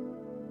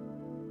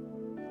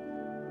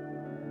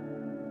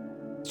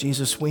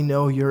 Jesus, we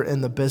know you're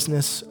in the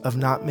business of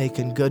not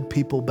making good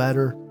people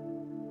better.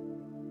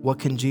 What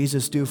can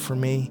Jesus do for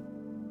me?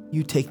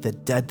 You take the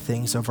dead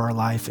things of our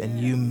life and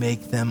you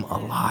make them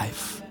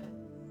alive.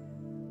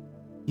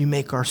 You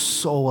make our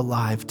soul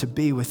alive to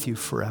be with you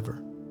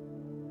forever.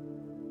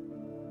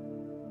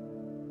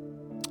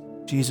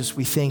 Jesus,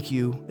 we thank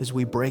you as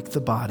we break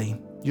the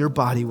body. Your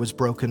body was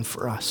broken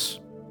for us.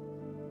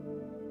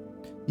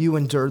 You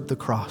endured the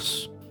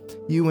cross.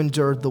 You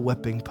endured the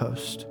whipping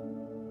post.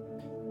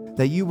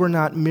 That you were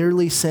not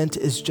merely sent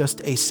as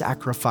just a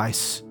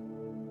sacrifice.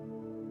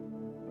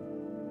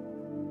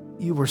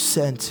 You were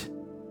sent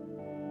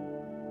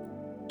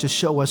to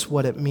show us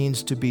what it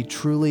means to be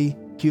truly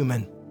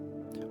human,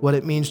 what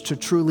it means to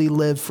truly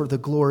live for the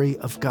glory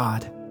of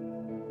God,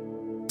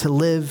 to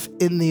live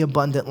in the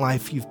abundant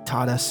life you've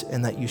taught us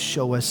and that you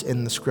show us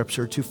in the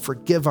scripture, to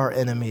forgive our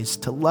enemies,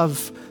 to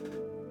love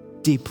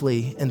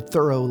deeply and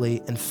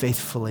thoroughly and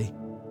faithfully.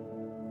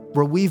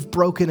 Where we've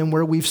broken and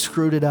where we've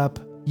screwed it up,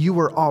 you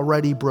were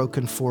already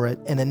broken for it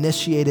and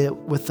initiated it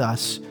with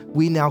us.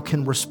 We now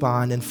can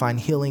respond and find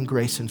healing,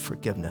 grace, and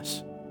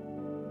forgiveness.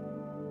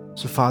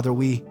 So, Father,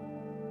 we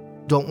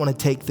don't want to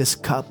take this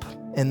cup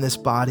and this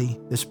body,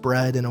 this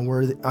bread in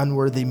an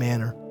unworthy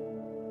manner.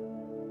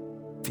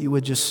 If you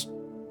would just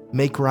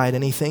make right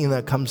anything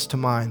that comes to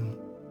mind.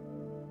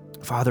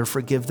 Father,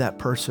 forgive that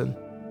person.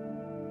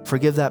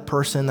 Forgive that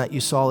person that you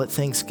saw at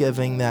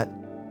Thanksgiving that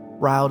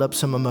riled up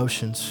some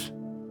emotions.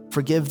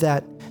 Forgive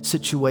that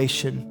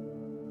situation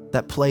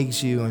that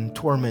plagues you and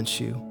torments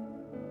you.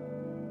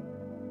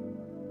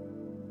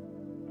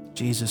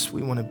 Jesus,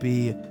 we want to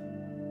be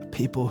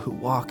people who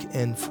walk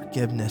in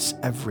forgiveness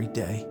every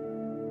day.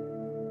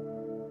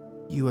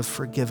 You have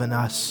forgiven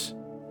us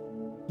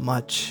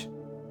much.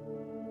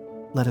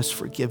 Let us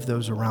forgive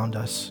those around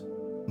us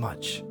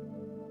much.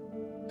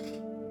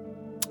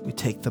 We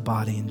take the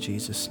body in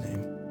Jesus'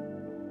 name.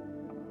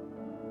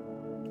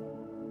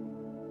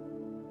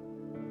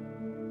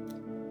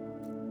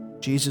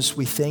 Jesus,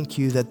 we thank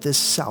you that this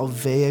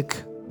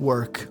salvific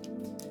work,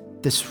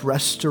 this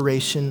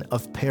restoration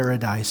of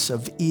paradise,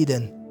 of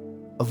Eden,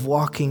 of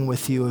walking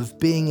with you, of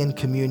being in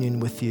communion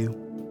with you,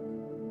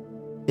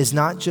 is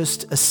not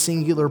just a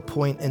singular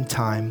point in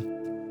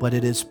time, but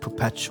it is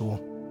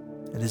perpetual.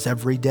 It is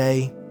every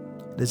day,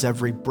 it is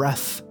every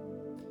breath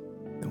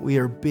that we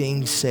are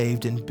being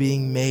saved and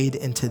being made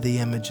into the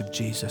image of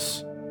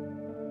Jesus.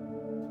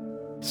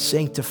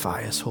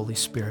 Sanctify us, Holy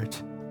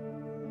Spirit.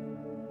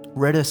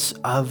 Rid us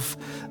of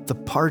the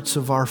parts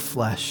of our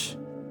flesh.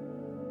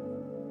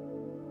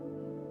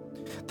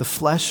 The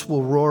flesh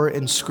will roar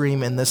and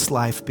scream in this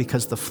life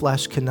because the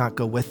flesh cannot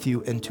go with you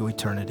into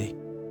eternity.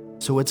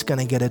 So it's going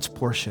to get its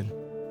portion.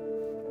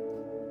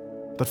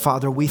 But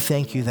Father, we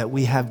thank you that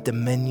we have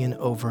dominion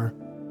over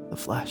the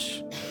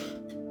flesh.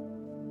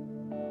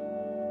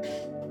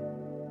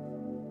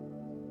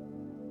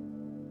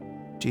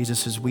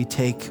 Jesus, as we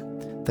take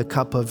the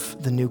cup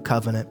of the new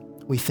covenant,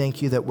 we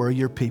thank you that we're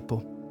your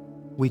people.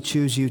 We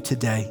choose you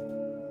today.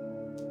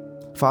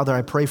 Father,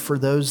 I pray for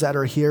those that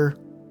are here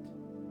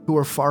who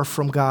are far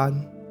from God,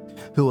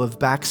 who have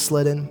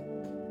backslidden,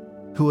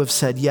 who have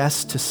said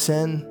yes to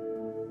sin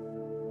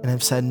and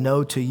have said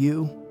no to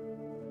you.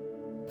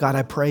 God,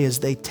 I pray as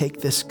they take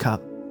this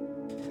cup,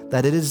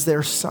 that it is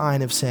their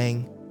sign of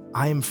saying,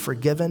 I am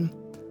forgiven,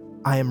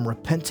 I am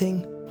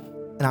repenting,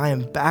 and I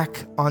am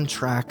back on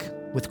track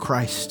with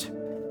Christ.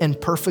 And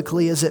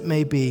perfectly as it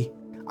may be,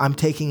 I'm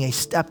taking a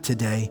step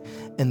today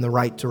in the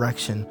right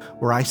direction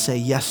where I say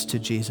yes to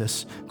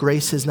Jesus.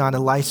 Grace is not a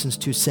license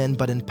to sin,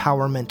 but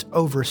empowerment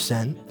over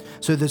sin.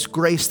 So this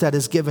grace that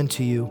is given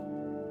to you,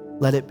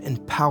 let it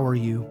empower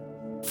you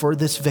for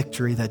this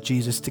victory that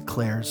Jesus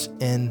declares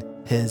in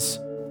his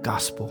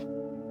gospel.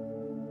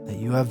 That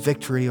you have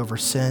victory over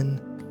sin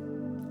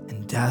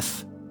and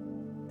death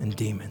and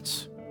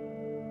demons.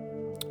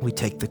 We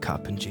take the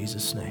cup in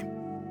Jesus' name.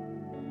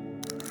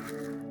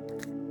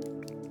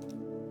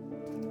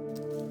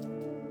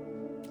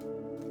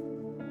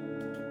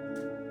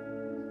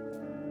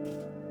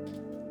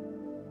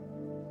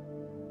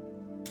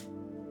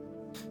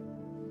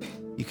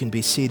 You can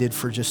be seated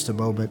for just a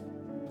moment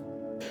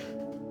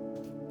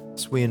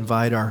as we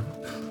invite our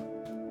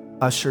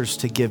ushers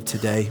to give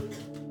today.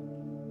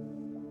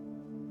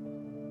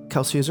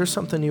 Kelsey, is there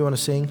something you want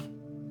to sing?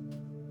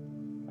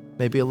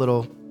 Maybe a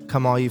little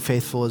Come All You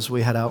Faithful as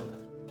we head out.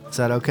 Is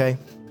that okay?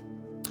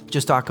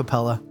 Just a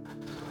cappella.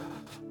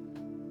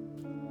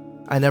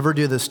 I never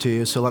do this to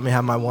you, so let me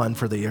have my one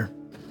for the year.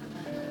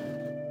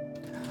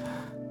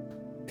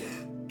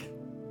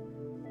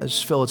 I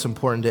just feel it's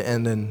important to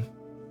end in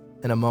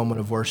a moment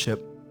of worship.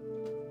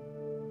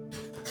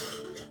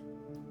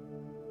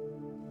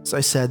 As I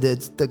said,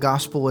 the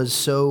gospel is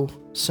so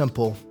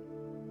simple,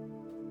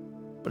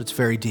 but it's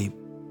very deep.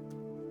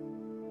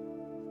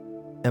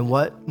 And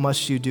what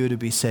must you do to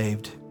be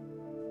saved?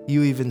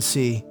 You even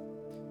see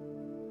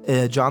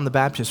John the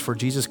Baptist, before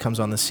Jesus comes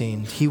on the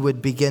scene, he would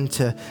begin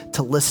to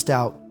list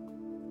out,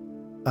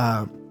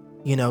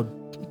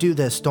 do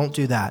this, don't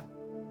do that.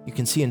 You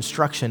can see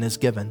instruction is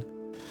given.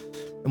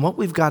 And what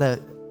we've got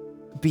to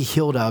be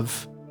healed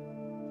of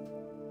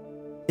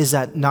is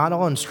that not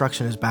all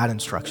instruction is bad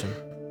instruction.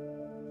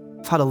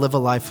 It's how to live a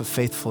life of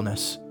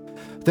faithfulness.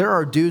 There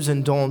are do's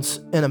and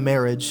don'ts in a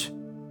marriage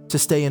to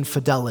stay in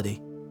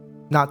fidelity,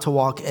 not to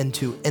walk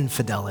into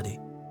infidelity.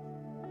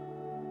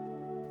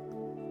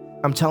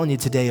 I'm telling you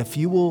today, if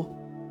you will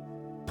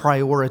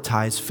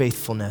prioritize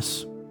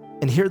faithfulness,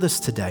 and hear this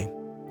today,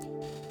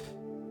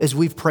 as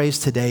we've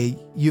praised today,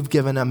 you've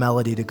given a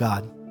melody to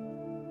God.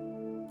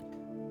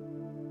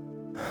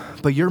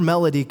 But your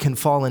melody can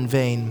fall in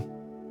vain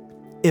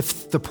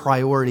if the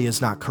priority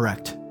is not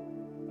correct.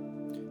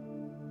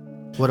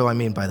 What do I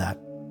mean by that?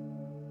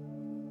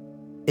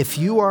 If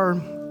you are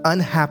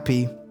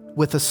unhappy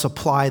with the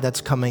supply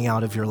that's coming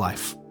out of your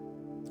life,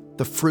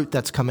 the fruit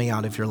that's coming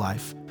out of your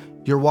life,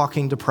 you're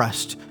walking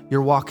depressed,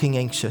 you're walking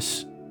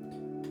anxious.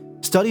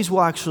 Studies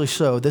will actually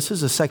show, this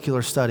is a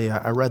secular study,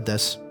 I read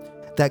this,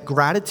 that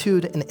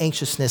gratitude and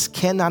anxiousness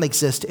cannot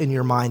exist in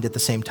your mind at the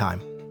same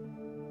time.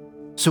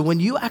 So when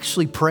you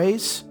actually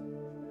praise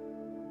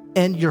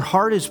and your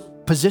heart is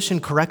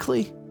positioned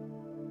correctly,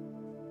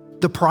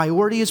 the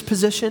priority is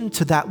positioned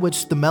to that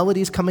which the melody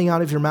is coming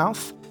out of your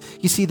mouth.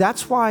 You see,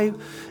 that's why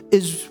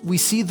as we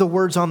see the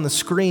words on the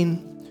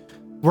screen,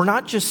 we're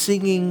not just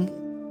singing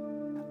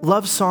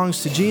love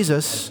songs to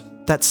Jesus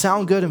that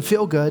sound good and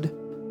feel good,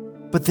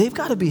 but they've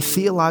got to be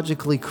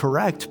theologically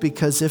correct,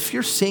 because if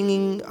you're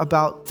singing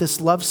about this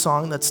love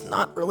song that's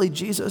not really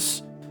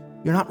Jesus,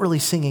 you're not really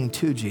singing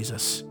to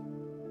Jesus,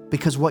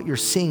 because what you're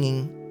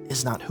singing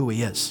is not who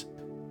he is.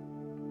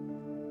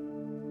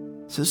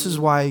 So this is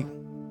why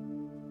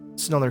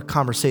it's another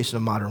conversation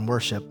of modern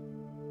worship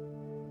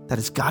that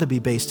has got to be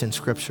based in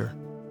Scripture.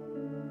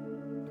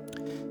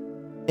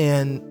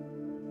 And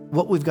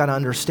what we've got to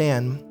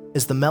understand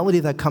is the melody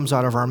that comes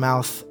out of our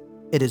mouth,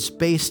 it is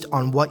based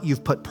on what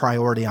you've put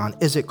priority on.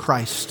 Is it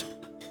Christ?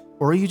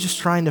 Or are you just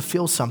trying to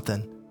feel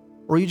something?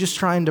 Or are you just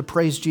trying to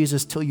praise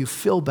Jesus till you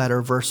feel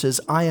better versus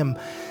I am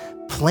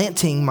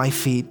planting my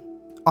feet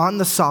on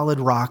the solid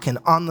rock and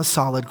on the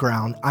solid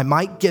ground. I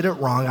might get it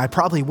wrong. I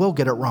probably will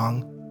get it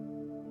wrong.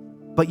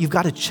 But you've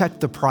got to check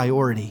the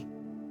priority,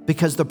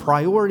 because the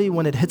priority,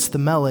 when it hits the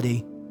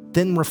melody,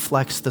 then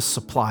reflects the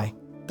supply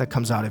that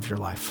comes out of your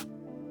life.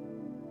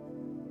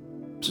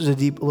 This is a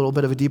little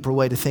bit of a deeper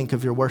way to think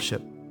of your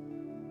worship.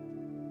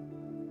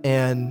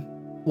 And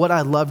what I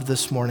loved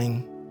this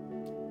morning,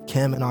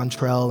 Kim and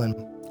Antrell and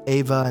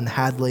Ava and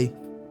Hadley,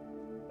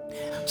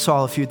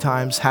 saw a few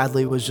times.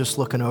 Hadley was just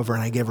looking over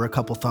and I gave her a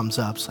couple thumbs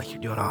ups, like,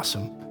 you're doing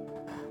awesome.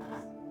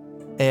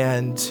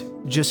 And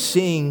just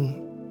seeing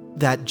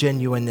that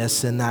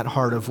genuineness and that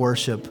heart of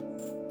worship.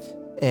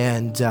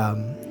 And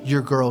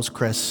your girls,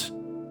 Chris,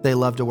 they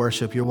love to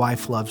worship. Your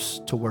wife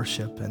loves to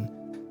worship. And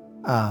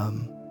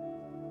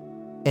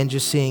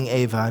just seeing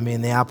Ava, I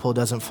mean, the apple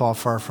doesn't fall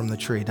far from the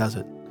tree, does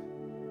it?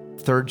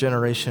 Third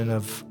generation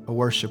of a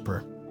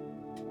worshiper.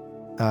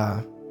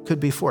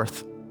 Could be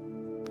fourth.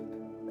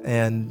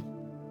 And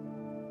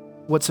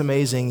what's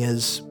amazing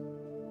is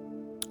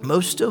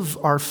most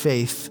of our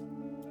faith,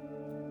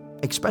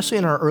 especially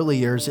in our early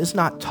years, is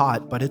not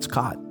taught, but it's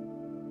caught.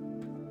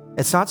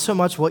 It's not so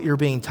much what you're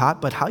being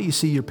taught, but how you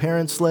see your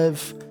parents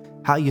live,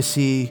 how you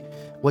see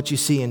what you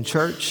see in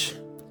church.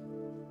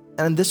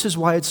 And this is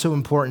why it's so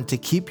important to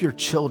keep your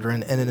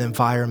children in an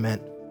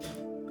environment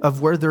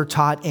of where they're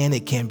taught and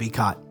it can be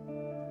caught.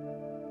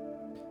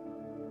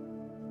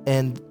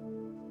 And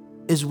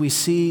as we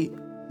see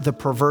the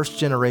perverse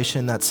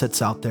generation that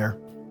sits out there,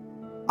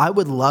 I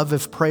would love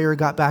if prayer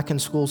got back in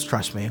schools.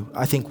 Trust me,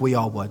 I think we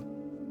all would.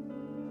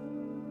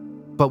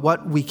 But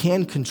what we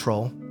can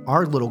control,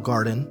 our little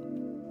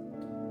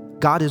garden,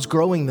 God is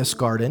growing this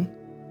garden.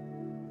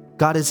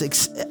 God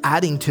is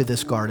adding to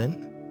this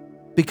garden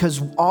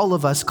because all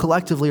of us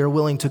collectively are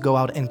willing to go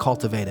out and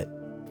cultivate it.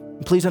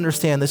 And please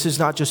understand, this is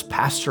not just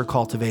pastor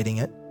cultivating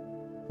it.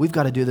 We've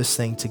got to do this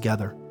thing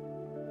together.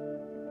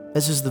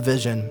 This is the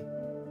vision,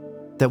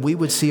 that we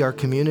would see our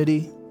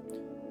community,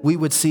 we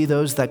would see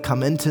those that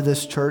come into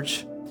this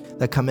church,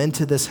 that come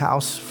into this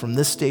house from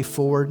this day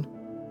forward,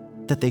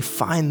 that they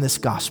find this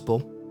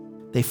gospel,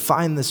 they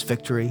find this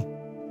victory,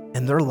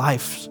 and their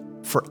lives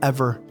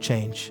forever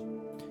change.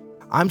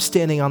 I'm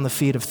standing on the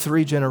feet of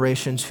 3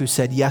 generations who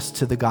said yes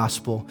to the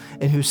gospel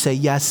and who say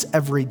yes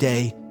every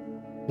day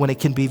when it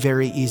can be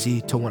very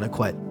easy to want to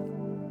quit.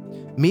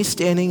 Me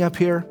standing up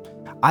here,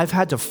 I've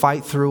had to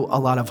fight through a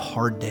lot of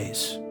hard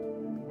days.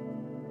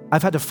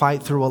 I've had to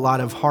fight through a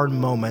lot of hard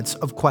moments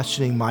of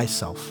questioning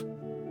myself,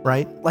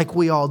 right? Like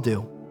we all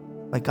do.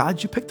 Like, God,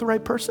 did you pick the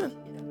right person?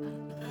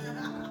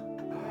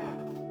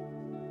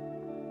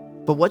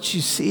 But what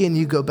you see and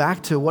you go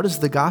back to, what does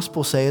the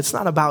gospel say? It's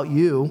not about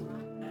you.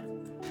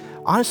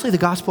 honestly, the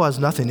gospel has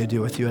nothing to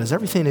do with you. It has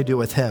everything to do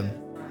with him.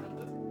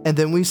 And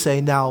then we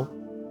say, now,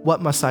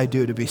 what must I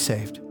do to be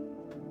saved?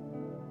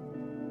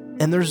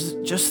 And there's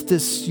just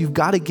this, you've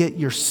got to get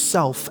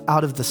yourself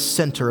out of the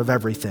center of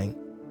everything.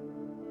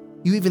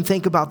 You even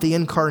think about the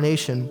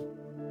incarnation,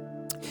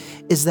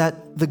 is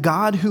that the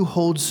God who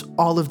holds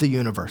all of the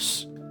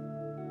universe,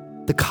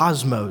 the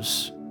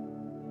cosmos,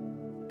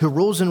 who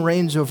rules and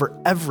reigns over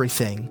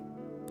everything,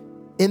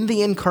 in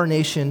the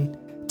incarnation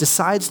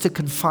decides to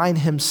confine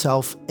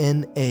himself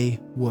in a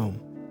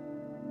womb.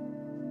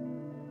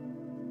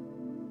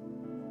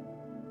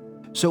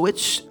 So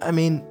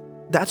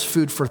that's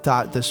food for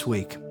thought this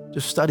week.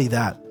 Just study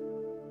that.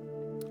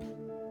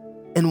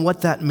 And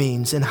what that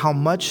means and how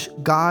much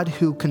God,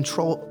 who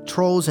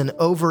controls and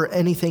over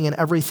anything and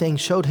everything,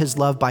 showed his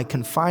love by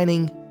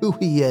confining who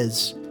he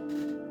is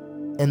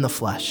in the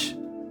flesh.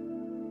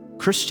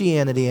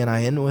 Christianity, and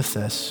I end with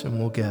this and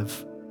we'll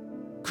give.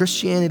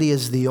 Christianity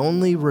is the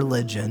only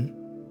religion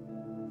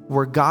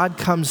where God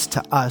comes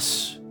to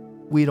us,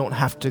 we don't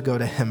have to go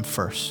to him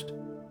first.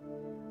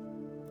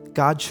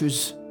 God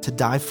chose to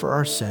die for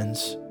our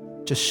sins,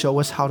 to show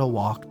us how to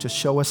walk, to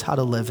show us how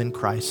to live in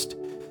Christ.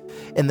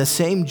 And the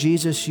same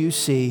Jesus you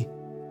see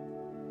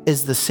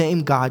is the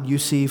same God you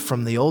see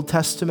from the Old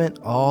Testament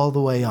all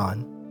the way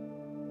on.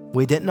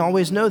 We didn't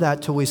always know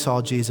that till we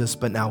saw Jesus,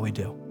 but now we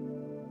do.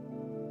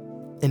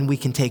 And we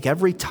can take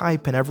every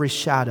type and every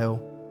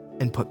shadow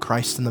and put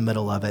Christ in the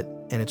middle of it,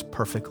 and it's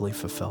perfectly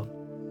fulfilled.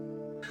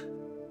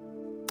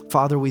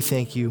 Father, we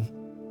thank you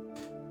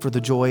for the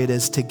joy it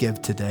is to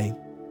give today.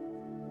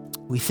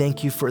 We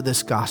thank you for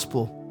this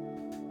gospel,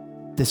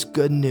 this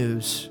good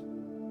news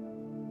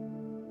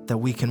that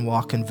we can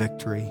walk in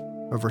victory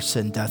over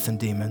sin, death, and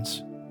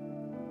demons.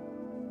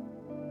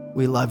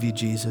 We love you,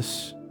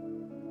 Jesus.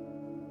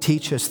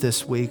 Teach us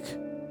this week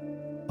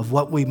of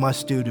what we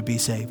must do to be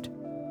saved,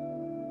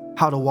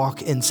 how to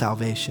walk in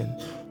salvation,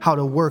 how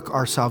to work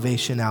our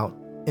salvation out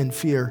in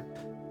fear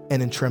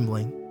and in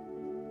trembling.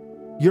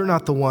 You're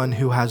not the one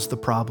who has the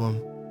problem,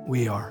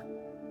 we are.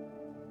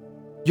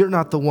 You're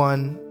not the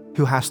one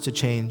who has to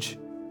change,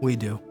 we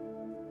do.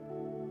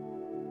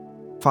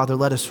 Father,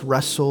 let us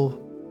wrestle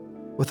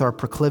with our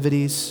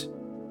proclivities.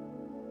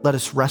 Let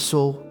us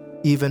wrestle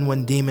even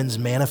when demons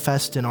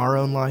manifest in our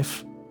own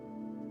life.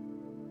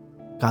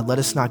 God, let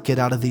us not get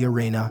out of the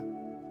arena,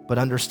 but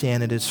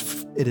understand it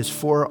is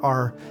for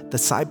our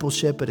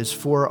discipleship, it is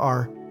for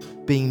our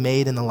being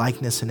made in the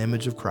likeness and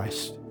image of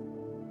Christ.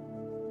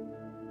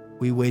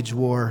 We wage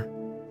war.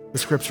 The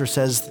scripture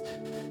says,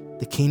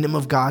 the kingdom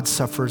of God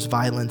suffers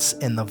violence,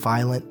 and the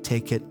violent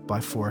take it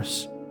by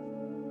force.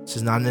 This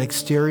is not an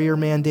exterior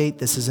mandate.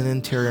 This is an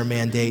interior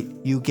mandate.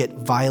 You get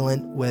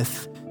violent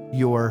with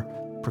your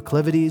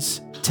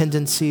proclivities,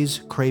 tendencies,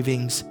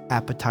 cravings,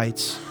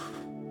 appetites,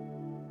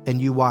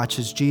 and you watch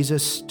as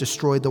Jesus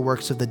destroyed the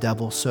works of the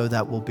devil, so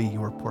that will be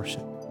your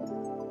portion.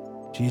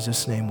 In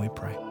Jesus' name we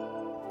pray.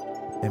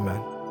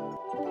 Amen.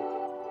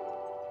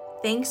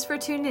 Thanks for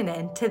tuning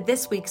in to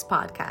this week's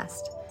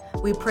podcast.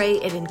 We pray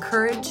it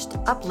encouraged,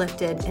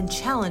 uplifted, and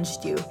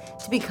challenged you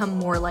to become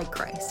more like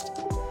Christ.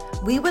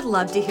 We would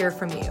love to hear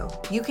from you.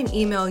 You can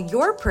email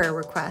your prayer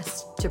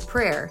requests to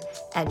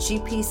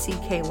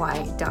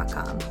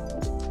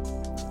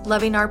prayer@gpcky.com.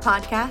 Loving our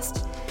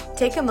podcast?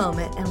 Take a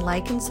moment and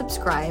like and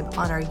subscribe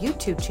on our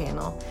YouTube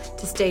channel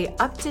to stay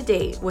up to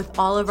date with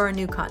all of our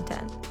new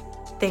content.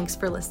 Thanks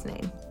for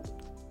listening.